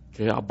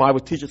 Okay, our Bible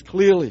teaches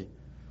clearly.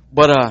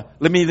 But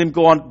let me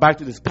go on back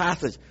to this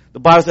passage. The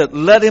Bible said,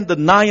 let him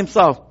deny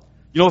himself.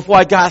 You know, before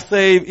I got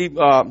saved,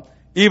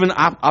 even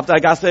after I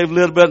got saved a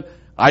little bit,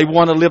 I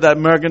want to live that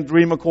American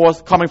dream, of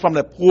course, coming from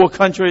that poor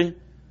country.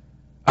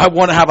 I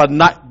want to have a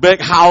big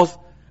house,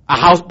 a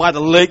house by the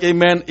lake,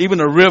 amen, even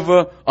a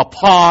river, a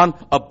pond,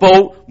 a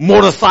boat,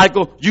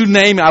 motorcycle, you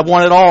name it, I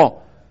want it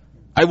all.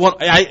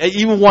 I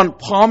even want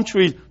palm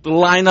trees to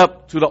line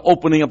up to the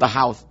opening of the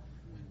house.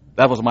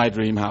 That was my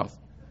dream house.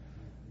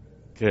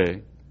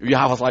 Okay. If you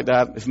have a house like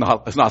that, it's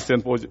not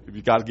sinful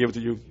if God give it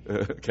to you.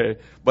 Okay.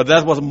 But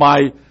that was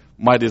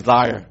my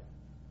desire.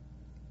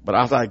 But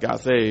after I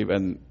got saved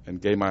and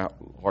gave my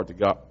heart to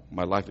God,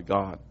 my life to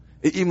God,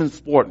 even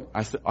sport,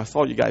 I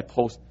saw you guys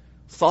post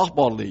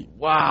softball league.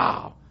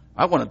 Wow.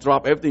 I want to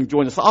drop everything,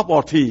 join the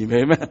softball team.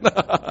 Amen.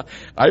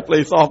 I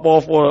play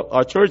softball for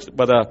our church,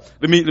 but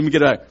let me get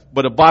that.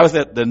 But the Bible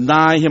said,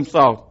 deny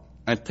himself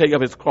and take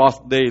up his cross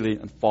daily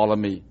and follow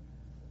me.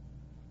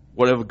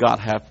 Whatever God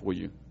has for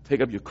you,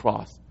 take up your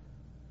cross.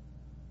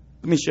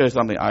 Let me share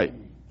something. I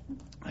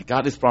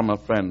got this from a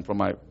friend, from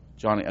my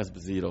Johnny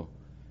Esposito.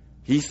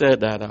 He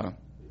said that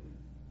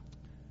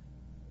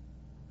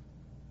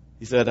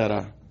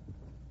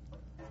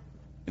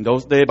in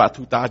those days, about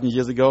 2,000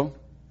 years ago,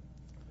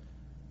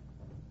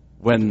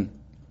 when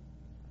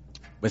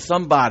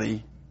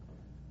somebody,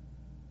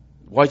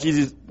 what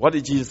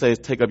did Jesus say?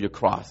 Take up your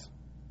cross.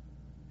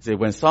 He said,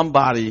 when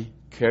somebody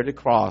carried the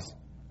cross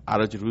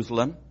out of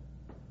Jerusalem,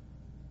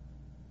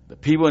 the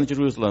people in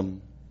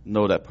Jerusalem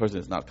know that person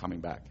is not coming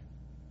back.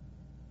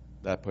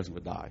 That person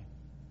will die.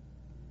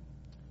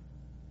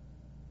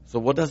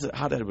 So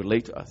how does it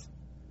relate to us?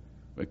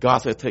 When God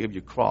says take up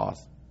your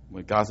cross,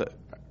 when God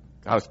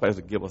expects us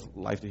to give us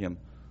life to him,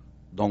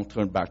 don't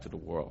turn back to the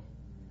world.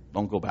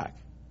 Don't go back.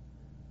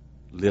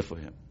 Live for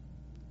him.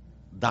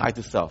 Die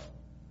to self.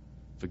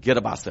 Forget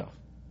about self.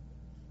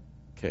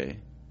 Okay?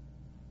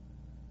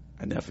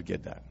 And never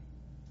forget that.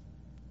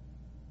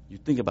 You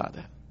think about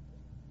that.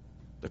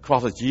 The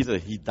cross of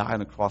Jesus, he died on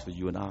the cross for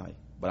you and I.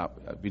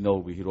 But we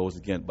know he rose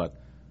again. But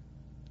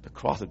the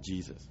cross of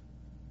Jesus.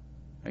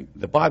 And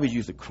the Bible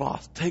used the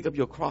cross. Take up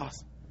your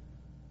cross.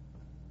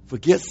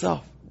 Forget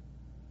self.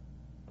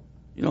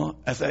 You know,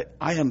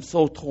 I am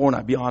so torn.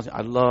 I'll be honest.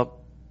 I love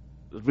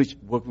working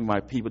with my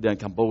people there in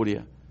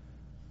Cambodia.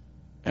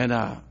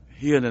 And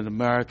here in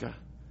America,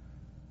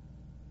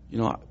 you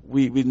know,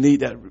 we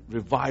need that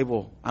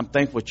revival. I'm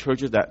thankful for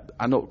churches that,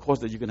 I know, of course,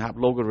 that you can have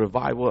local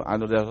revival. I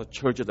know there's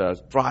churches that are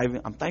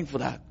thriving. I'm thankful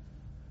for that.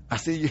 I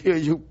see you here,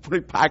 you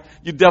pretty packed.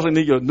 You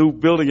definitely need your new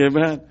building,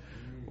 amen.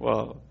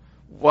 Well,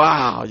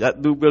 wow, that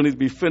new building needs to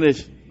be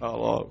finished. Oh,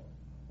 Lord.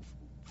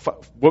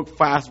 Work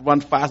fast, run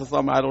fast or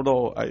something, I don't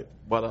know.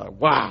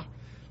 Wow.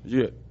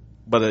 Yeah.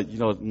 But,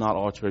 not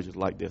all churches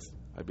like this,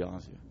 I'll be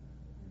honest with you.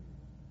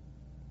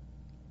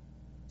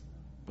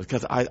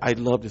 Because I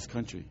love this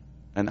country.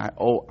 And I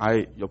owe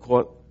a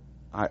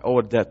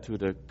debt to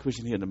the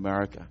Christian here in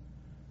America.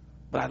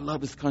 But I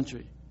love this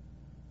country.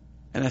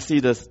 And I see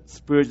the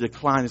spiritual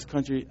decline in this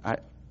country.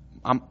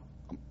 I'm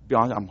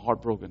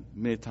heartbroken.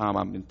 Many times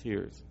I'm in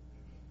tears.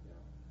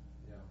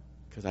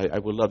 Because I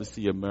would love to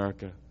see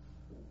America,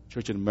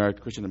 church in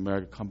America, Christian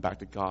America, come back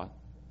to God.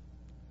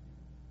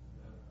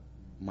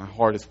 My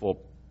heart is for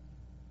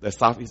the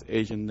Southeast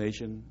Asian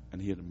nation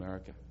and here in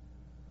America.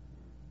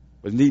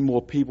 We need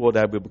more people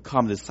that will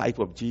become a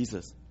disciple of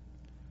Jesus.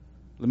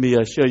 Let me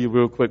share you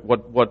real quick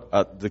what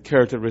the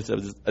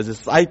characteristics of a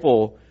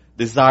disciple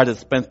desire to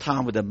spend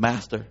time with the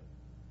master.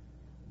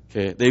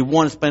 Okay, they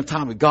want to spend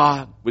time with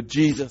God, with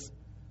Jesus,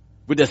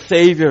 with the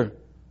Savior.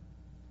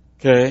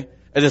 Okay,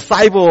 a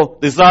disciple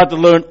desires to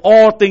learn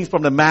all things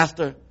from the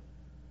master.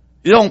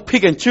 You don't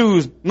pick and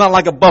choose, not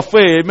like a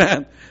buffet,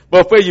 amen.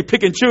 Buffet, you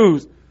pick and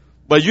choose.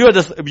 But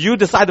if you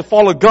decide to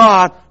follow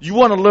God, you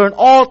want to learn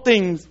all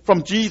things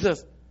from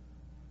Jesus.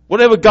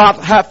 Whatever God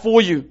had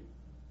for you.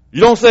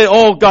 You don't say,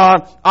 oh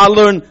God, I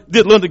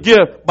did learn to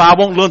give, but I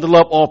won't learn to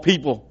love all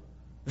people.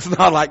 It's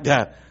not like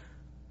that.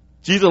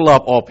 Jesus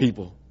loved all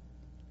people.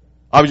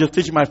 I was just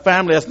teaching my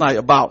family last night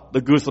about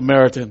the Good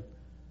Samaritan.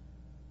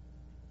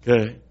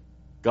 Okay.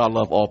 God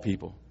loved all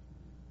people.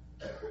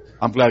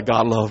 I'm glad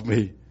God loved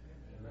me.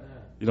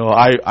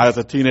 I as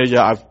a teenager,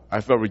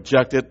 I felt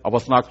rejected. I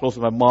was not close to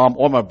my mom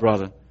or my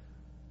brother.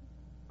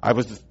 I'm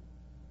serious.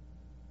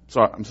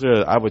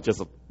 I was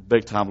just a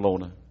big time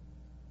loner.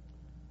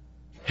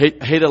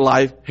 Hated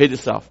life, hated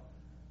self.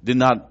 Did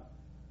not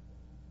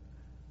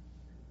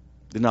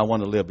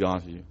want to live, to be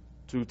honest with you.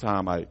 2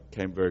 times I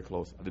came very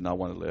close. I did not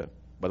want to live.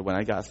 But when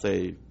I got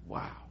saved,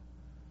 wow.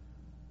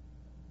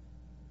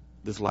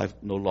 This life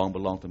no longer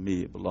belonged to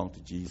me. It belonged to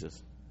Jesus.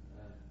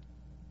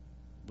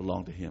 It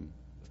belonged to Him.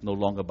 It's no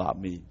longer about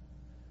me.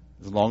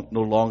 It's no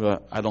longer,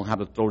 I don't have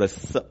to throw that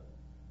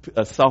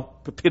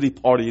self-pity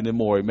party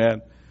anymore,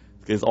 amen.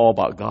 It's all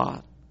about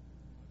God.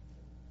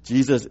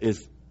 Jesus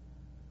is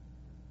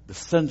the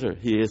center.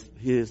 He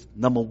is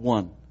number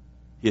one.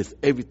 He is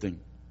everything.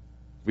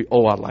 We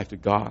owe our life to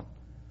God.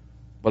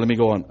 But let me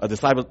go on. A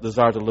disciple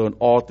desires to learn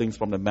all things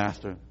from the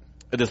master.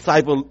 A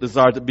disciple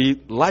desires to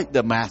be like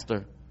the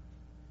master.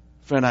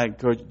 Friend, I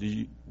encourage you, do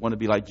you want to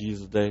be like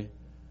Jesus today?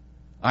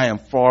 I am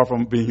far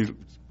from being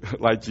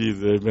like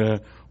Jesus,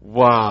 amen.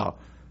 Wow.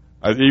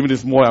 Even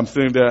this morning, I'm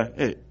sitting there,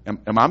 hey,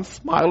 am I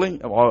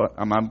smiling or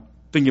am I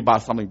thinking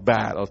about something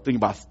bad or thinking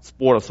about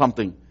sport or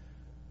something?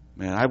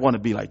 Man, I want to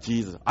be like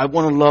Jesus. I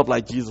want to love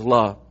like Jesus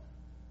loved.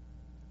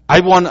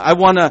 I want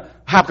to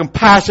have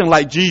compassion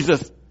like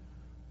Jesus.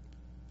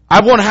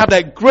 I want to have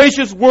that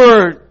gracious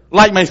word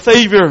like my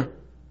Savior.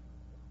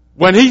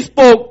 When He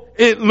spoke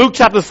in Luke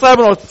chapter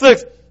 7 or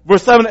 6,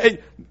 verse 7 to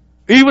 8,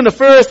 even the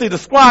Pharisee, the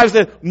scribe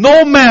said,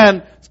 no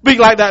man speak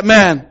like that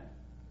man.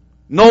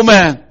 No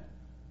man.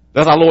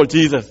 That's our Lord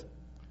Jesus.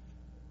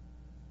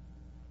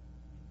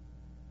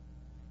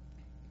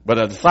 But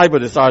a disciple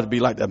desires to be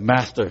like the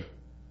master.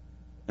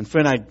 And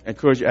friend, I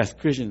encourage you as a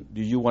Christian,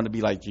 do you want to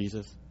be like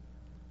Jesus?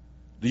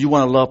 Do you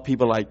want to love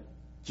people like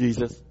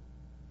Jesus?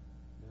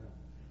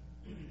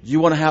 Do you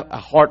want to have a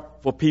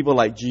heart for people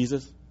like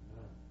Jesus?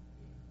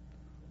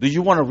 Do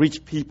you want to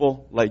reach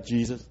people like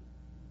Jesus?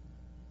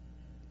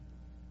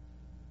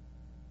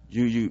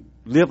 You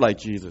live like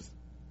Jesus.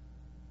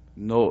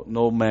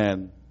 No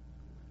man.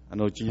 I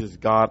know Jesus is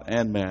God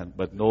and man,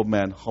 but no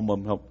man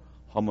humble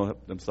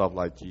himself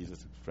like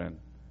Jesus, friend.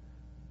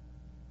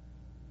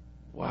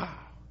 Wow.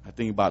 I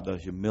think about the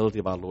humility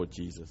of our Lord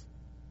Jesus.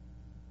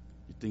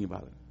 You think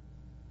about it.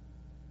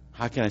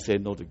 How can I say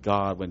no to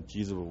God when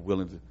Jesus was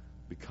willing to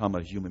become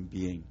a human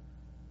being?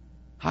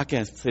 How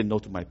can I say no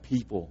to my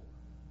people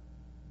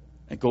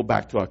and go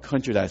back to our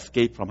country that I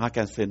escaped from? How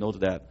can I say no to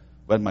that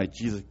when my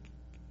Jesus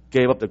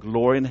gave up the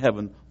glory in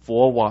heaven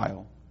for a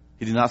while?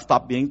 He did not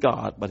stop being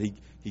God, but he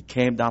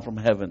came down from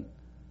heaven.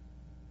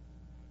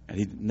 And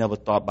He never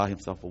thought about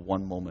Himself for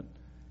one moment.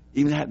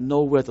 Even had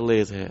nowhere to lay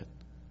His head.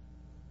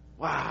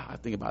 Wow, I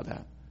think about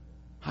that.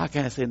 How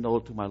can I say no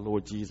to my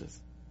Lord Jesus?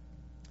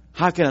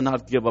 How can I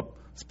not give up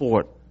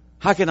sport?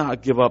 How can I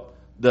not give up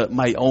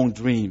my own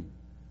dream?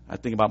 I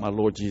think about my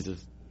Lord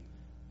Jesus.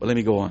 But let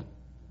me go on.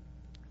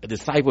 A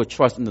disciple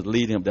trusts in the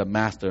leading of their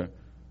master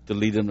to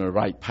lead them in the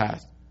right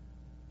path.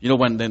 You know,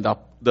 when then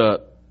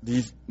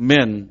these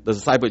men, the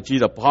disciple of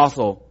Jesus,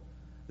 apostle,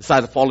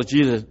 decided to follow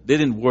Jesus, they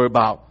didn't worry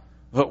about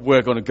where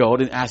we're going to go.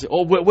 They didn't ask,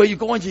 where are you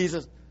going,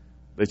 Jesus?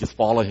 They just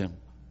follow Him.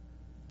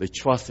 They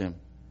trust Him.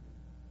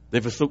 They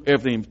forsook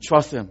everything,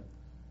 trust Him.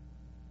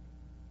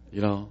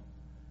 You know,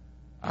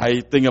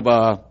 I think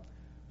about,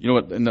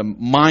 in the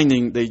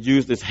mining, they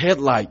use this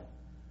headlight.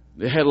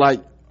 The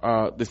headlight,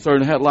 the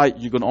certain headlight,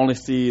 you can only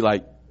see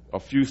like a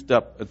few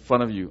steps in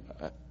front of you,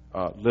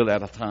 little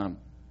at a time.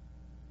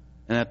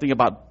 And I think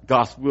about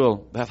God's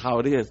will. That's how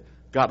it is.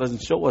 God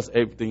doesn't show us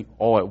everything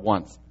all at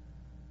once.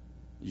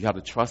 You have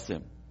to trust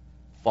Him,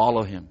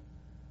 follow Him.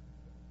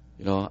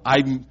 You know,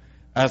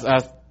 as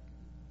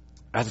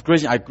a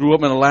Christian, I grew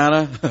up in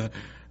Atlanta,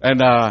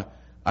 and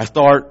I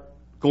started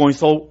going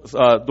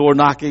door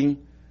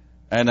knocking,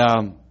 and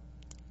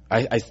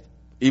I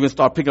even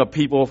started picking up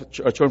people,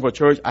 children for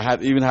church. I had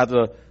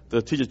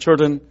to teach the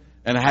children,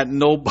 and I had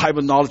no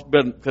Bible knowledge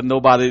because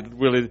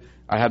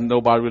I had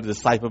nobody really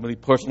disciple me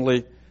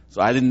personally.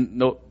 So I didn't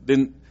know.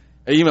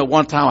 Even at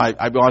one time,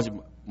 I be honest,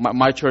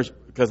 my church,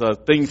 because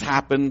things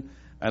happened,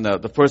 and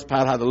the first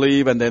pastor had to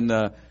leave, and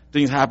then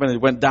things happened, it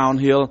went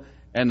downhill,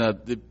 and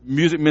the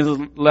music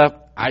minister left.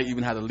 I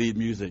even had to lead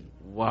music.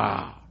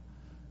 Wow.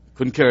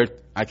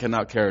 I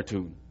cannot carry a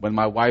tune. When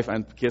my wife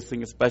and kids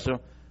sing a special,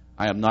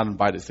 I am not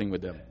invited to sing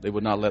with them. They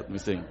would not let me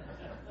sing.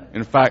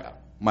 In fact,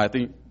 my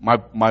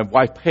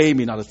wife paid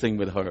me not to sing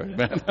with her.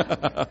 Man.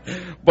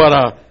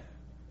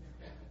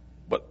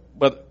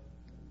 But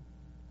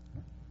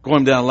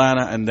going down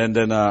Atlanta, and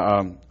then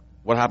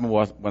what happened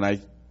was when I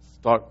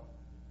start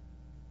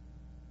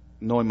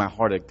knowing my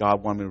heart that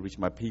God wanted me to reach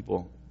my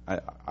people,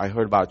 I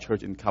heard about a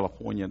church in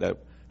California that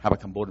have a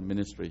Cambodian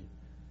ministry.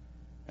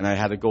 And I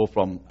had to go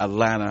from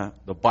Atlanta,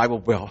 the Bible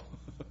Belt,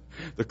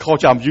 the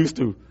culture I'm used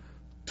to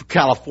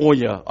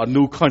California, a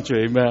new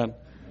country, amen.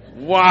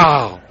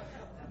 Wow.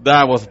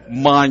 That was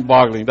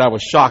mind-boggling. That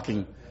was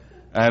shocking.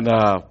 And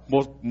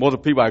most of the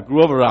people I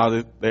grew up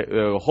around, they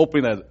were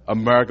hoping that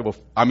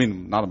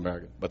not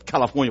America, but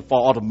California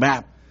fall off the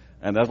map.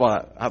 And that's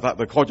what I thought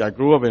the culture I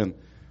grew up in.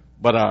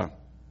 But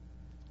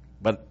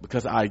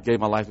because I gave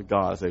my life to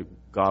God, I said,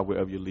 God,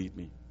 wherever you lead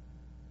me.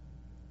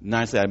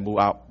 Nicely, I moved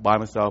out by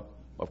myself,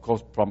 of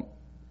course, from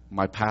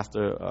my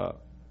pastor,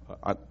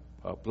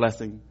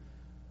 blessing,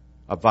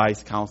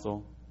 advice,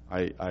 counsel.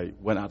 I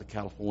went out to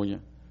California.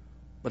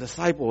 But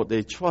disciples,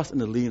 they trust in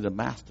the leading of the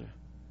master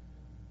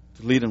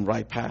to lead them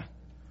right path.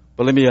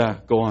 But let me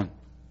go on.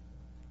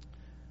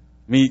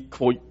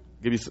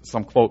 Give you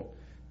some quote.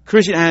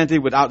 Christianity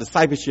without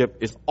discipleship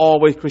is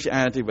always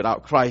Christianity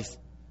without Christ.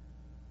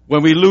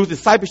 When we lose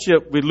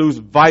discipleship, we lose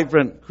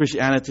vibrant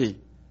Christianity.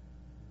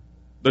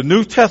 The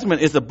New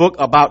Testament is a book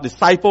about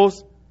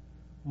disciples,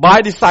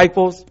 by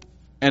disciples,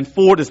 and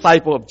for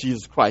disciples of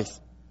Jesus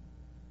Christ.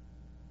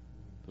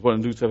 That's what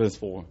the New Testament is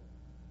for.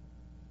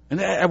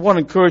 And I want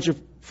to encourage you,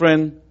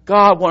 friend,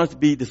 God wants us to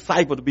be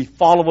disciples, to be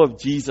followers of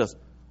Jesus.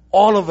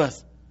 All of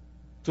us.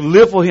 To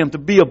live for Him, to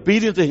be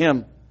obedient to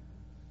Him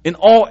in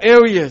all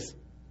areas.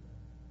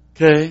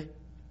 Okay?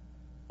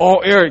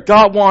 All areas.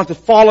 God wants to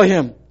follow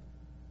Him.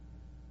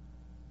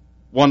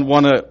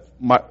 One of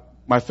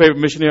my favorite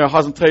missionary,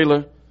 Hudson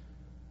Taylor,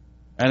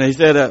 and he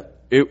said that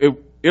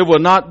it will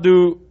not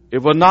do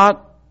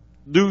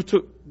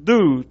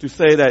to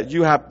say that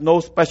you have no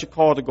special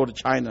call to go to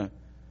China.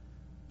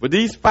 With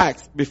these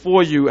facts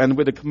before you, and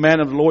with the command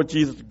of the Lord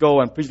Jesus to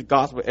go and preach the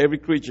gospel to every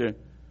creature,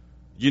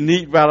 you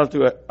need rather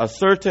to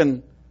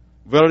ascertain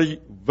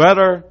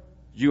whether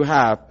you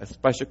have a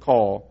special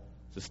call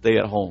to stay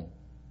at home.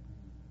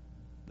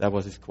 That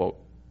was his quote.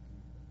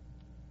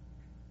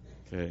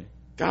 Okay.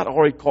 God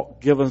already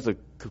given us a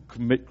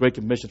great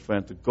commission,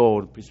 friend, to go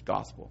and preach the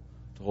gospel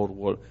to the whole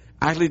world.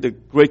 Actually, the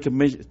great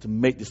commission is to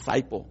make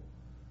disciple.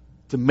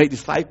 To make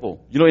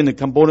disciple. You know, in the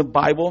Cambodian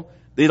Bible,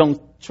 they don't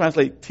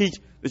translate teach.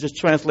 They just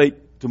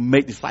translate to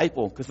make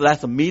disciple, because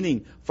that's the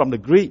meaning from the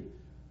Greek,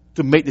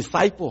 to make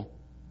disciple.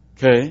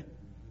 Okay?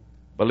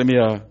 But let me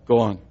go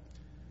on.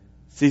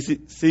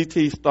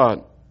 C.T.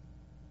 Studd.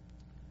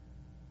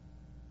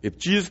 If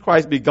Jesus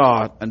Christ be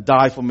God and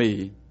die for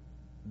me,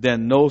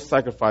 then no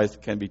sacrifice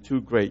can be too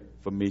great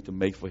for me to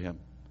make for Him.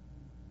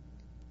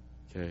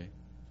 Okay.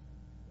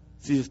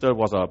 C.T. Studd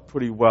was a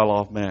pretty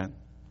well-off man,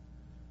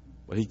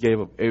 but he gave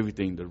up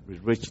everything, the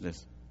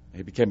richness.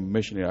 He became a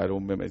missionary. I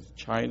don't remember, it's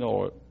China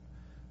or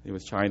it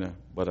was China,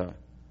 but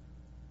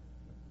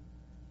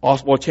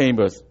Oswald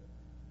Chambers.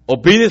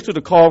 Obedience to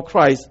the call of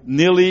Christ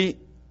nearly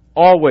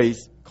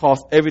always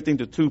costs everything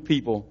to two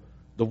people: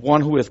 the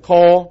one who is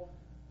called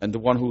and the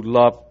one who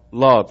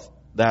loves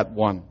that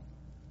one.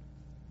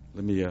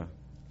 Let me.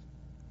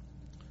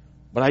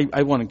 But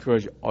I want to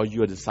encourage you: are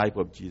you a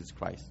disciple of Jesus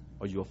Christ?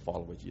 Are you a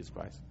follower of Jesus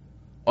Christ?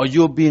 Are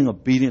you being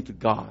obedient to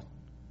God?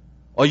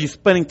 Are you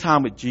spending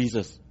time with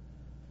Jesus?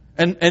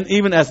 And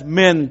even as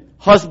men,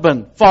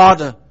 husband,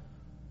 father,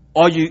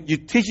 are you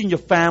teaching your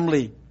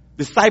family,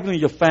 discipling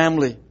your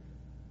family?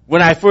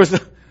 When I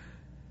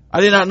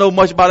did not know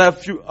much about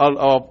that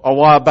a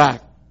while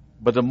back,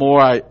 but the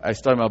more I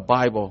study my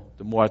Bible,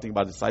 the more I think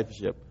about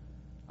discipleship.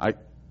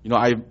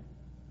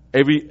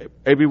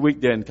 Every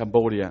week there in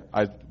Cambodia,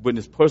 I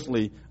witnessed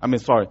personally.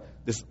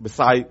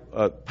 Beside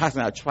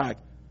passing that track,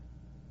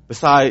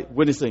 beside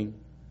witnessing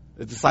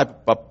the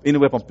disciple,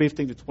 anywhere from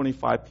 15 to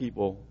 25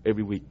 people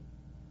every week.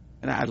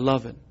 And I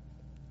love it.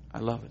 I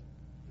love it.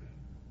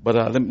 But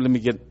let me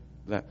get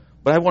that.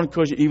 But I want to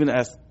encourage you, even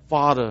as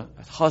father,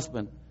 as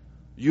husband,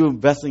 you're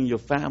investing in your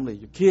family,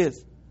 your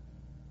kids.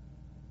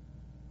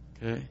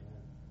 Okay?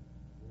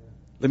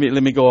 Let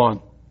me go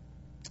on.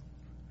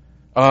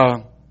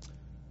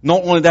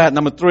 Not only that,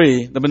 number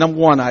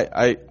one,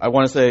 I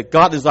want to say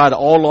God desired that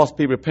all lost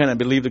people repent and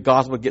believe the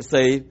gospel, get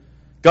saved.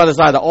 God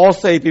desired that all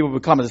saved people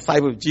become a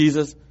disciple of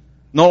Jesus.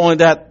 Not only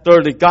that,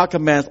 thirdly, God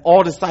commands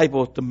all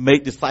disciples to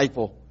make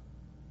disciple.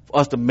 For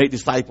us to make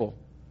disciple.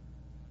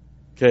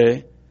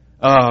 Okay?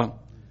 Let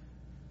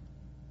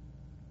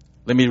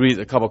me read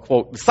a couple of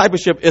quotes.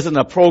 Discipleship isn't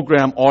a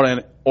program or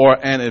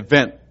an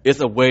event. It's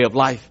a way of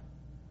life.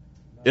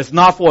 It's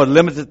not for a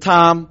limited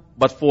time,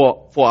 but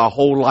for our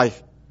whole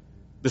life.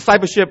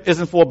 Discipleship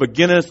isn't for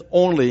beginners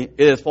only. It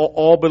is for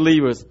all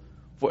believers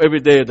for every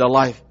day of their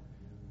life.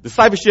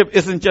 Discipleship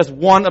isn't just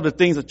one of the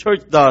things the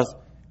church does.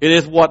 It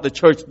is what the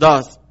church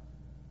does.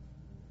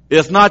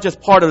 It's not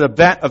just part of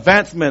the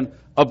advancement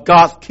of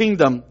God's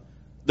kingdom.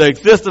 The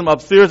existence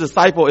of serious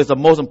disciple is the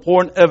most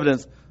important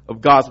evidence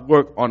of God's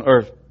work on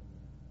earth.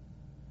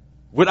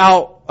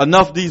 Without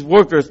enough of these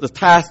workers, the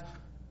task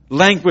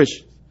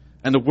languishes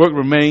and the work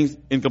remains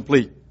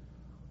incomplete.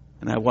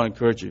 And I want to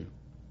encourage you.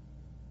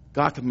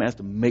 God commands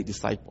to make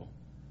disciple.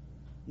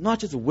 Not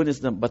just to witness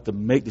them, but to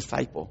make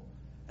disciple.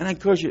 And I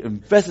encourage you to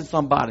invest in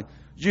somebody.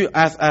 You,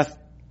 as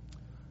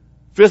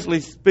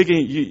physically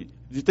speaking,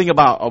 you think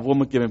about a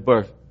woman giving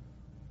birth.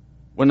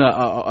 When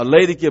a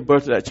lady gives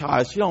birth to that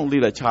child, she don't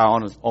leave that child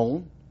on its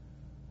own.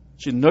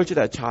 She nurture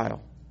that child,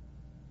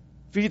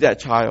 feed that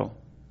child,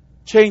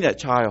 change that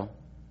child.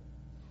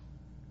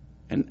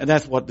 And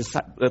that's what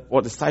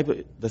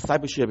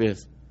discipleship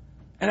is.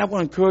 And I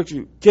want to encourage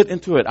you, get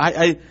into it.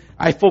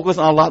 I focus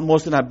on a lot more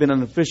since I've been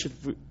on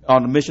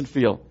the mission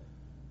field.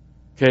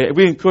 Okay,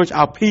 we encourage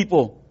our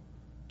people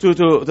to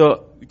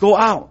go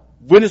out,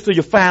 witness to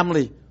your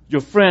family,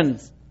 your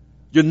friends,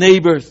 your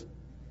neighbors,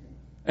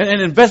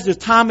 and invest your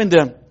time in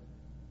them.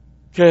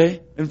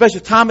 Okay, invest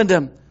your time in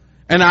them.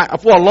 And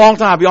for a long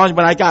time, I'll be honest,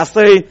 when I got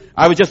saved,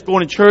 I was just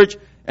going to church,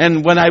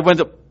 and when I went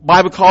to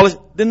Bible college,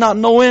 did not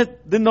know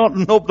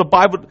the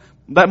Bible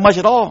that much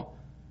at all.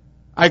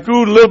 I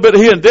grew a little bit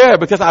here and there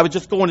because I was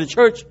just going to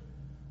church.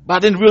 But I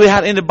didn't really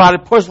have anybody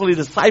personally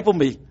disciple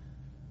me.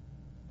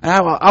 And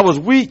I was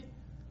weak.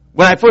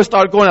 When I first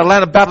started going to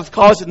Atlanta Baptist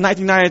College in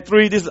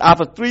 1993, this is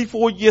after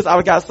 3-4 years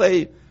I got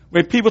saved.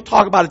 When people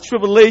talk about the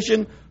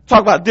tribulation,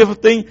 talk about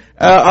different things,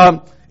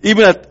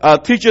 even a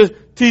teacher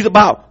teach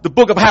about the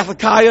book of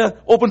Hezekiah,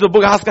 open the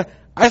book of Hezekiah,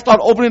 I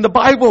started opening the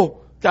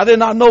Bible. I did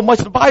not know much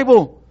of the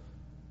Bible.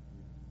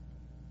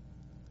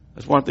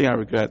 That's one thing I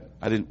regret.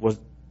 I didn't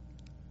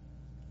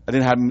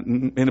have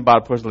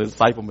anybody personally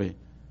disciple me.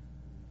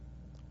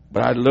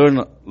 But I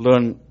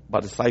learned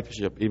about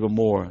discipleship even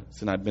more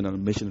since I've been on a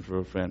mission for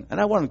a friend. And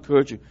I want to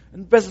encourage you,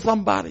 invest in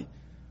somebody.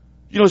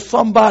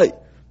 Somebody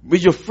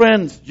with your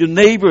friends, your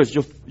neighbors,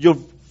 your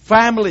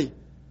family.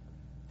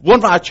 One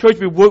of our church,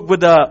 we work with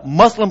the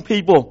Muslim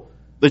people.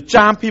 The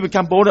Chan people in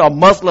Cambodia are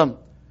Muslim.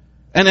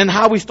 And then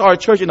how we started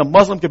church in the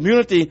Muslim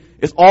community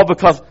is all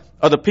because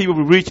of the people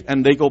we reach,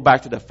 and they go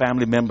back to their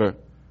family member.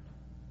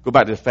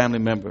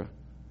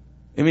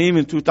 I mean, even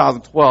in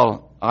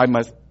 2012, I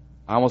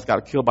almost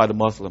got killed by the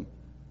Muslim.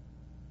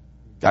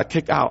 Got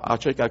kicked out. Our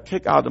church got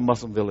kicked out of the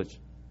Muslim village.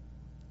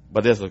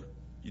 But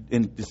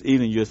in this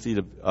evening, you'll see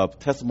the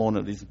testimony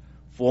of these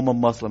former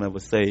Muslims that were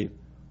saved,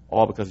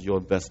 all because of your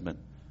investment.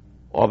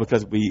 All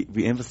because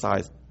we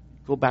emphasize,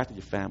 go back to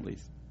your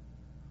families.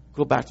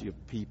 Go back to your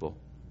people.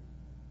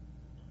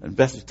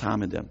 Invest your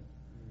time in them.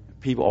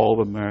 People all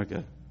over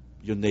America,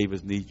 your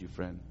neighbors need you,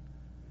 friend.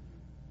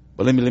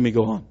 But let me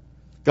go on.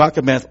 God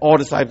commands all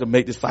disciples to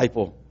make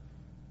disciples.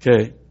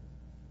 Okay?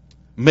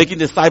 Making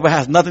disciples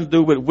has nothing to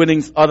do with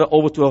winning others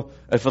over to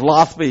a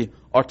philosophy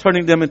or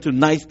turning them into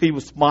nice people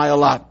who smile a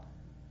lot.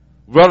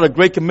 Rather, the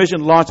Great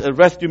Commission launched a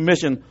rescue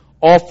mission.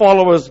 All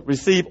followers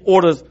receive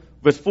orders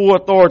with full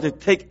authority to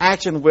take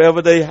action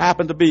wherever they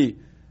happen to be.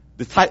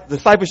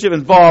 Discipleship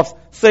involves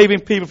saving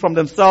people from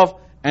themselves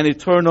and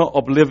eternal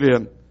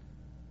oblivion,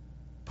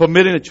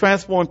 permitting the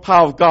transforming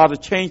power of God to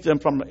change them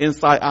from the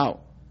inside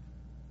out.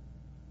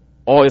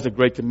 All is a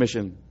Great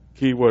Commission.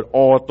 Keyword,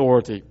 all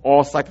authority,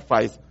 all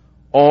sacrifice,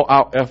 all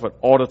out effort,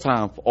 all the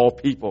time, for all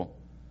people.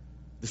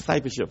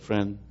 Discipleship,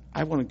 friend.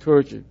 I want to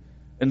encourage you.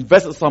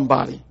 Invest in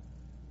somebody.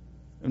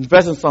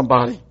 Invest in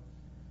somebody.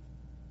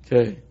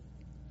 Okay.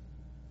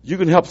 You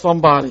can help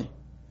somebody.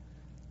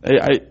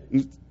 I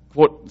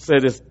say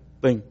this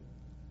thing.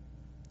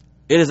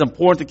 It is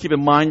important to keep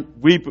in mind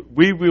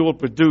we will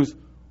produce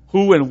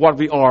who and what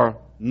we are,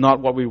 not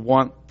what we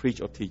want,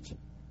 preach, or teach.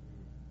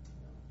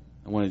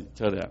 I want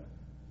to tell that.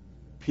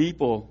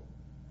 People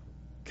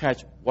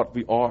catch what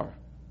we are,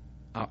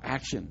 our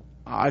action.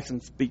 Our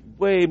actions speak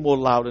way more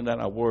louder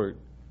than our word.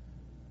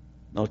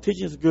 Now,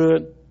 teaching is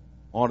good,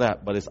 all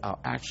that, but it's our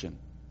action,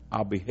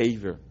 our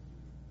behavior.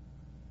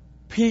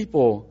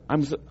 People,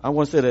 I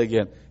want to say that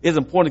again. It's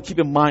important to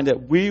keep in mind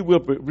that we will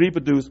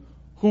reproduce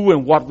who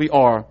and what we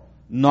are,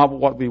 not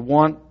what we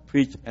want,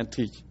 preach, and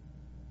teach.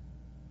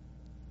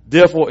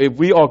 Therefore, if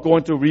we are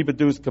going to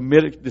reproduce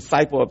committed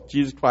disciple of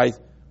Jesus Christ,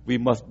 we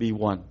must be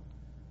one.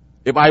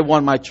 If I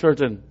want my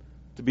children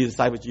to be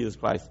disciples of Jesus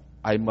Christ,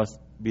 I must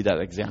be that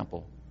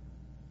example.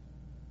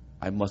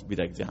 I must be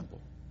that example.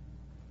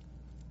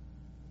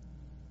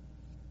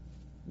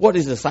 What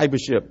is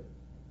discipleship?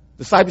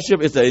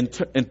 Discipleship is an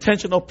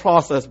intentional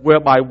process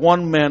whereby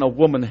one man or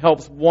woman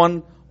helps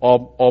one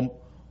or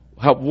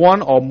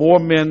more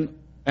men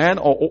and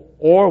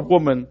or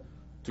women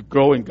to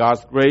grow in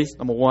God's grace,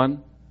 number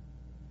one,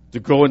 to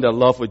grow in their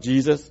love for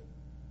Jesus,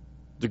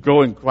 to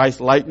grow in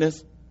Christ's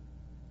likeness,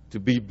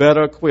 to be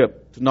better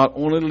equipped to not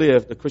only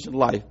live the Christian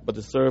life, but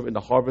to serve in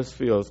the harvest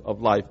fields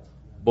of life,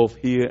 both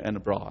here and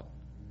abroad.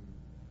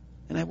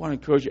 And I want to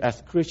encourage you as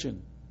a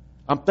Christian,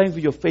 I'm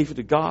thankful you're faithful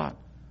to God,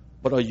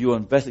 but are you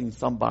investing in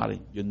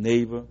somebody, your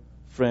neighbor,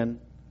 friend,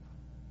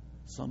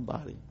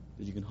 somebody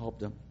that you can help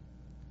them?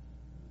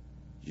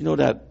 You know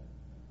that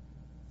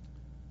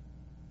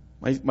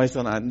my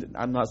son,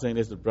 I'm not saying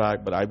this to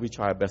brag, but we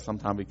try our best.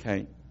 Sometimes we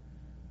can't.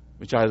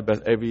 We try our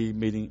best every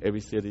meeting,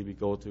 every city we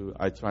go to.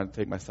 I try to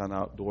take my son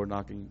out door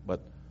knocking,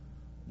 but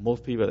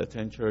most people that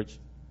attend church,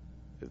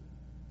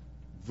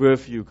 very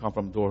few come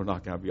from door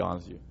knocking, I'll be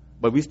honest with you.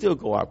 But we still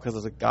go out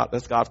because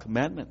that's God's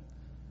commandment.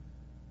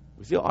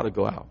 We still ought to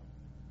go out.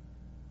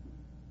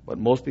 But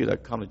most people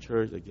that come to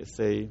church, they get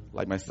saved,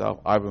 like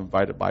myself. I was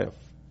invited by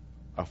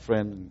a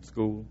friend in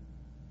school.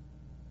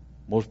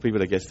 Most people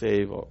that get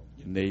saved are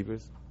your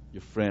neighbors,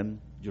 your friend,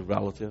 your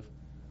relative,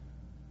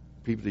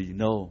 people that you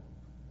know.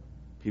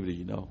 People that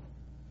you know.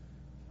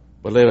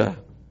 But later,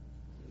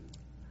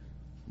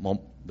 Mom,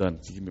 done.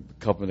 She give me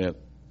a couple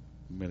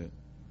minutes.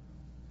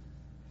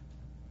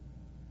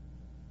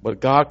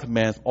 But God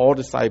commands all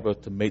disciples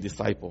to make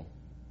disciples.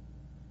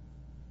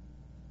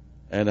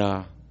 And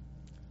let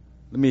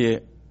me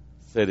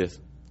say this.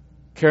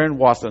 Karen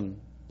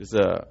Watson is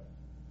a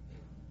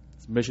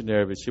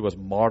missionary, but she was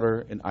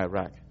martyred in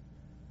Iraq.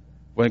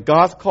 When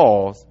God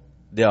calls,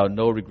 there are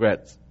no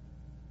regrets.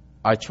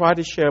 I try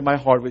to share my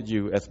heart with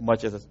you as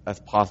much as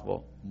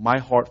possible. My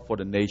heart for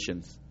the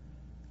nations.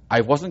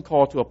 I wasn't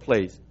called to a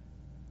place.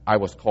 I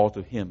was called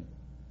to Him.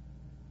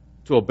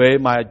 To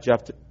obey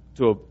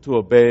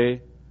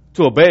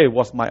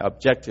was my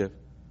objective.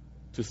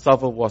 To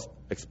suffer was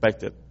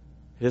expected.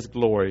 His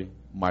glory,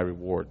 my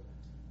reward.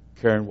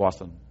 Karen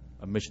Watson,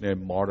 a missionary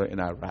martyr in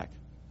Iraq.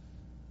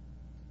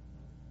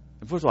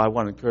 And first of all, I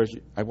want to encourage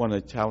you. I want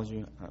to challenge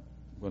you.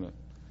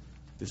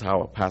 This is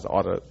how a pastor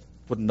ought to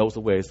put notes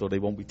away so they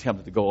won't be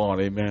tempted to go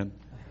on. Amen.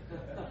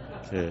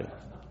 Okay.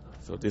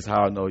 So this is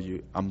how I know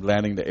you. I'm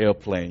landing the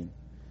airplane.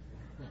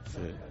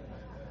 Okay.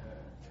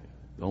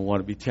 Don't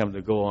want to be tempted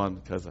to go on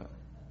because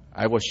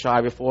I was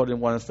shy before. Didn't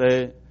want to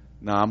say it.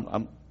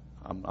 Now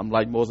I'm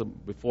like Moses.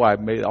 Before I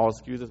made all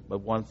excuses,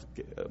 but once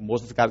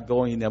Moses got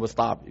going, he never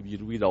stopped. If you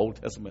read the Old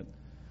Testament,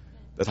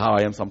 that's how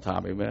I am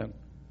sometimes. Amen.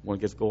 When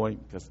it gets going,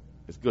 because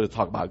it's good to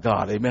talk about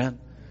God. Amen.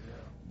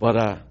 But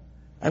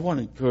I want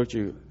to encourage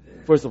you.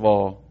 First of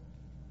all,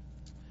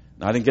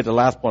 now I didn't get the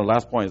last point. The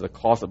last point is the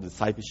cost of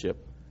discipleship.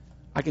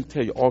 I can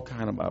tell you all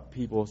kinds of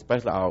people,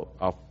 especially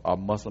our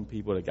Muslim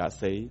people that got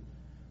saved.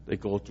 They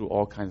go through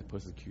all kinds of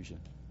persecution.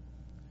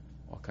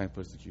 All kinds of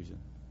persecution.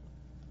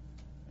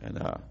 And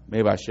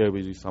maybe I share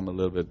with you some a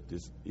little bit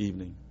this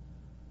evening.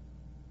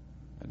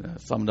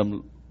 And some of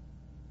them,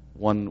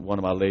 one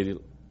of my ladies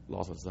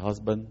lost her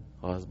husband.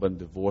 Her husband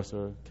divorced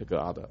her, kicked her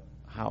out of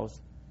the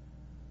house.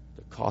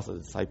 The cost of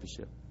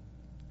discipleship.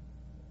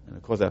 And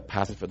of course, that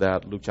passage for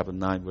that, Luke chapter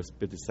 9, verse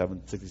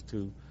 57,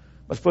 62.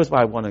 But first of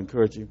all, I want to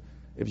encourage you.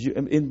 If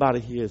anybody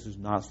here who's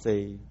not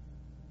saved,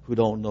 who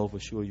don't know for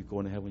sure you're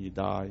going to heaven when you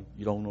die,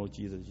 you don't know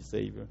Jesus as your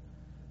Savior,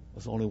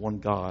 there's only one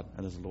God,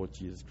 and it's the Lord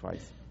Jesus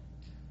Christ.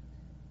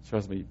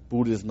 Trust me,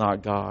 Buddha is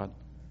not God.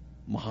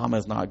 Muhammad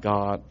is not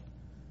God.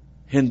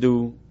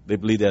 Hindu, they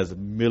believe there's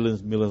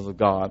millions of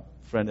God.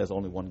 Friend, there's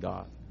only one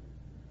God.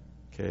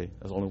 Okay,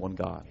 there's only one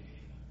God.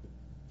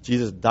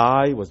 Jesus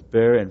died, was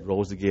buried, and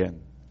rose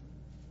again.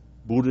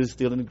 Buddha is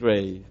still in the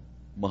grave.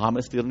 Muhammad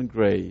is still in the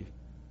grave.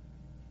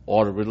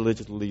 Or the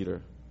religious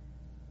leader.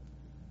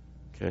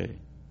 Okay.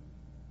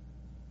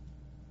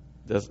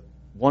 There's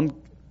a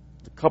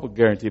couple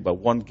guarantees, but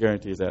one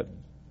guarantee is that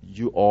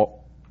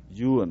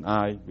you and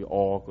I, we're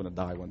all going to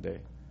die one day.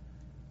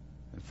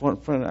 And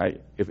friend,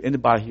 if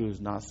anybody here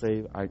is not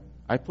saved,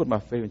 I put my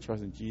faith and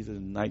trust in Jesus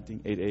in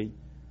 1988.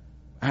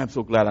 I am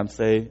so glad I'm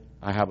saved.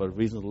 I have a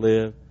reason to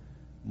live.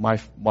 My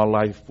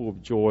life is full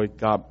of joy.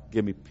 God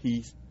give me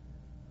peace.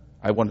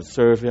 I want to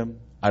serve Him.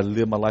 I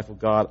live my life with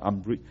God.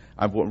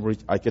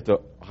 I get the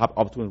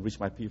opportunity to reach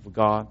my people for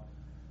God.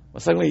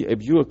 But secondly,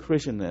 if you're a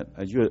Christian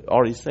and you're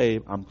already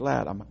saved, I'm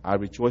glad. I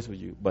rejoice with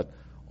you. But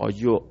are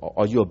you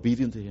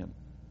obedient to Him?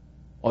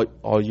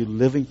 Are you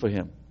living for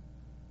Him?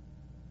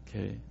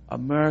 Okay.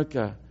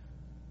 America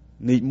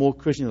needs more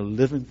Christians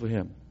living for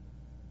Him.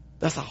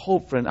 That's our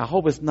hope, friend. Our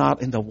hope is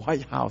not in the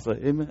White House.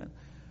 Amen.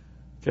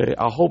 Okay.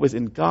 Our hope is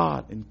in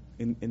God,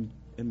 in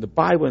the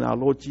Bible, in our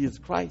Lord Jesus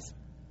Christ.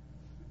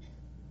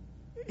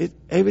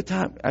 Every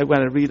time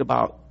when I read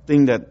about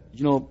things that,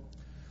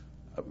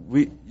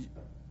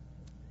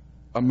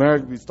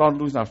 America, we start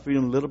losing our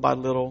freedom little by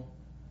little,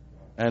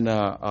 and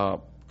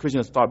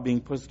Christians start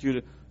being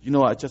persecuted. Even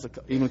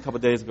a couple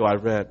of days ago, I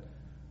read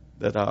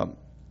that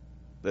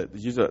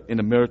usually in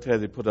the military,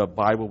 they put a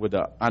Bible with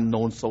an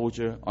unknown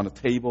soldier on a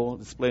table,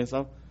 displaying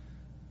stuff.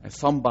 And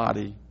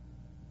somebody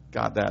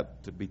got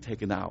that to be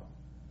taken out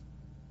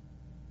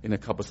in a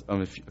couple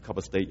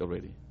of states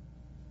already.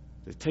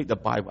 They take the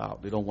Bible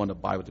out. They don't want the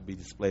Bible to be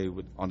displayed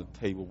on the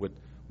table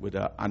with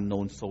an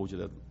unknown soldier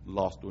that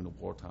lost during the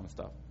wartime and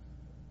stuff.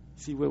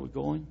 See where we're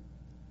going?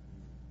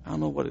 I don't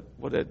know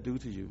what that do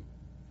to you.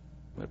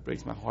 But it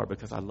breaks my heart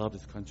because I love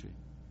this country.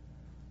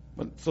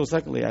 But so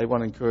secondly, I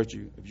want to encourage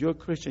you. If you're a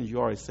Christian,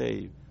 you are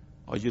saved.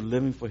 Are you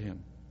living for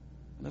Him?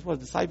 And that's what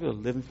disciples are,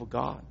 living for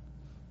God,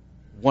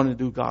 wanting to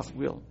do God's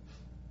will.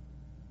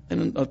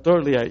 And then,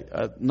 thirdly,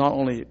 not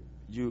only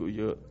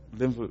you're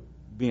living for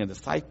being a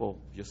disciple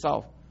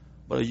yourself,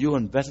 but are you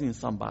investing in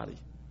somebody?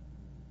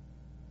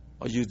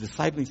 Are you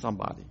discipling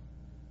somebody?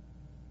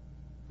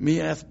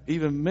 Me as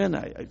even men,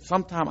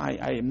 sometimes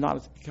I am not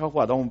as careful.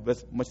 I don't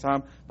invest much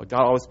time, but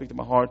God always speaks to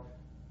my heart.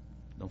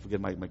 Don't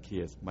forget my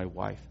kids, my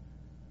wife.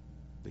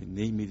 They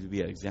need me to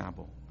be an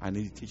example. I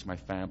need to teach my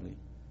family.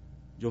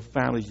 Your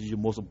family is your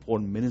most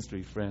important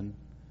ministry, friend.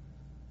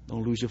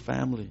 Don't lose your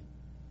family.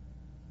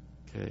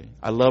 Okay.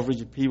 I love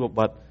reaching people,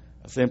 but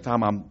at the same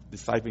time, I'm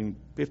discipling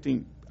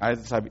 15. I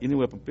disciple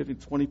anywhere from 15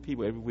 to 20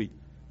 people every week.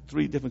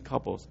 3 different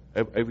couples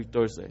every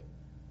Thursday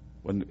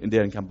when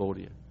they're in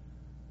Cambodia.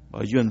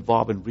 Are you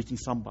involved in reaching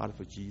somebody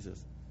for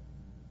Jesus?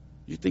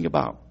 You think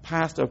about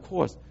pastor, of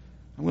course.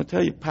 I'm going to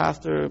tell you,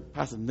 Pastor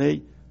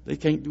Nate, they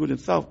can't do it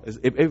themselves.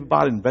 If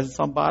everybody invests in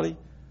somebody,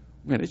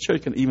 man, the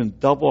church can even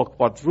double or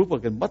quadruple,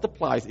 can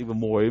multiply even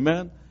more.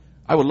 Amen.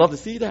 I would love to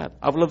see that.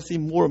 I would love to see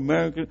more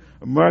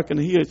American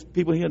here,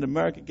 people here in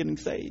America getting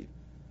saved.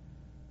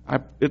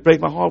 It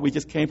breaks my heart. We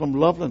just came from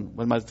Loveland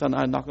when my son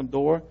and I knock on the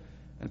door,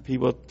 and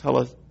people tell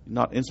us you're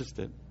not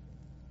interested.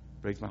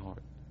 It breaks my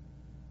heart.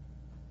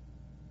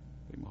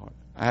 Breaks my heart.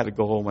 I had to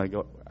go home.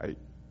 I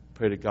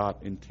pray to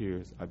God in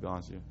tears. I'll be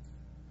honest with you.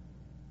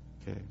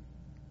 Okay.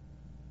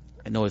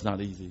 I know it's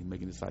not easy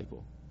making a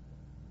disciple,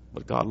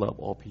 but God loves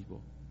all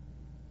people.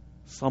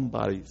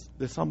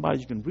 There's somebody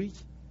you can reach,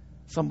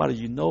 somebody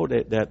you know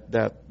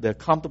that they're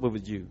comfortable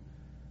with you.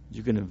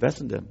 You can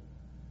invest in them.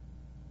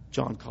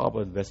 John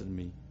Carver invested in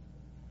me.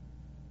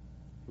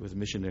 He was a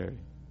missionary.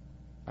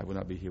 I would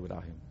not be here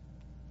without him.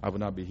 I would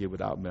not be here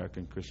without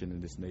American Christian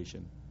in this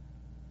nation.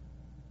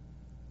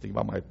 Think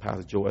about my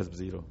pastor, Joe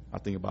Esposito. I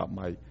think about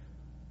my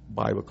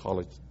Bible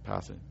college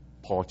pastor,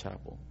 Paul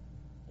Chappell.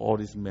 All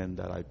these men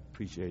that I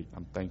appreciate,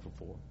 I'm thankful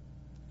for.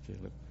 Okay,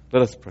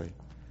 let us pray.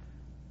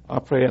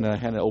 I'll pray and I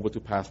hand it over to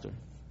Pastor.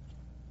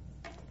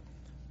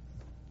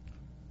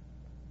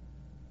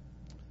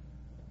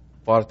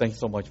 Father, thanks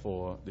so much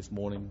for this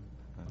morning.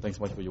 Thanks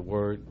so much for your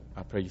word.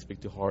 I pray you speak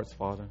to hearts,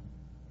 Father.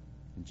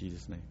 In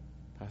Jesus' name.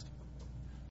 Pastor.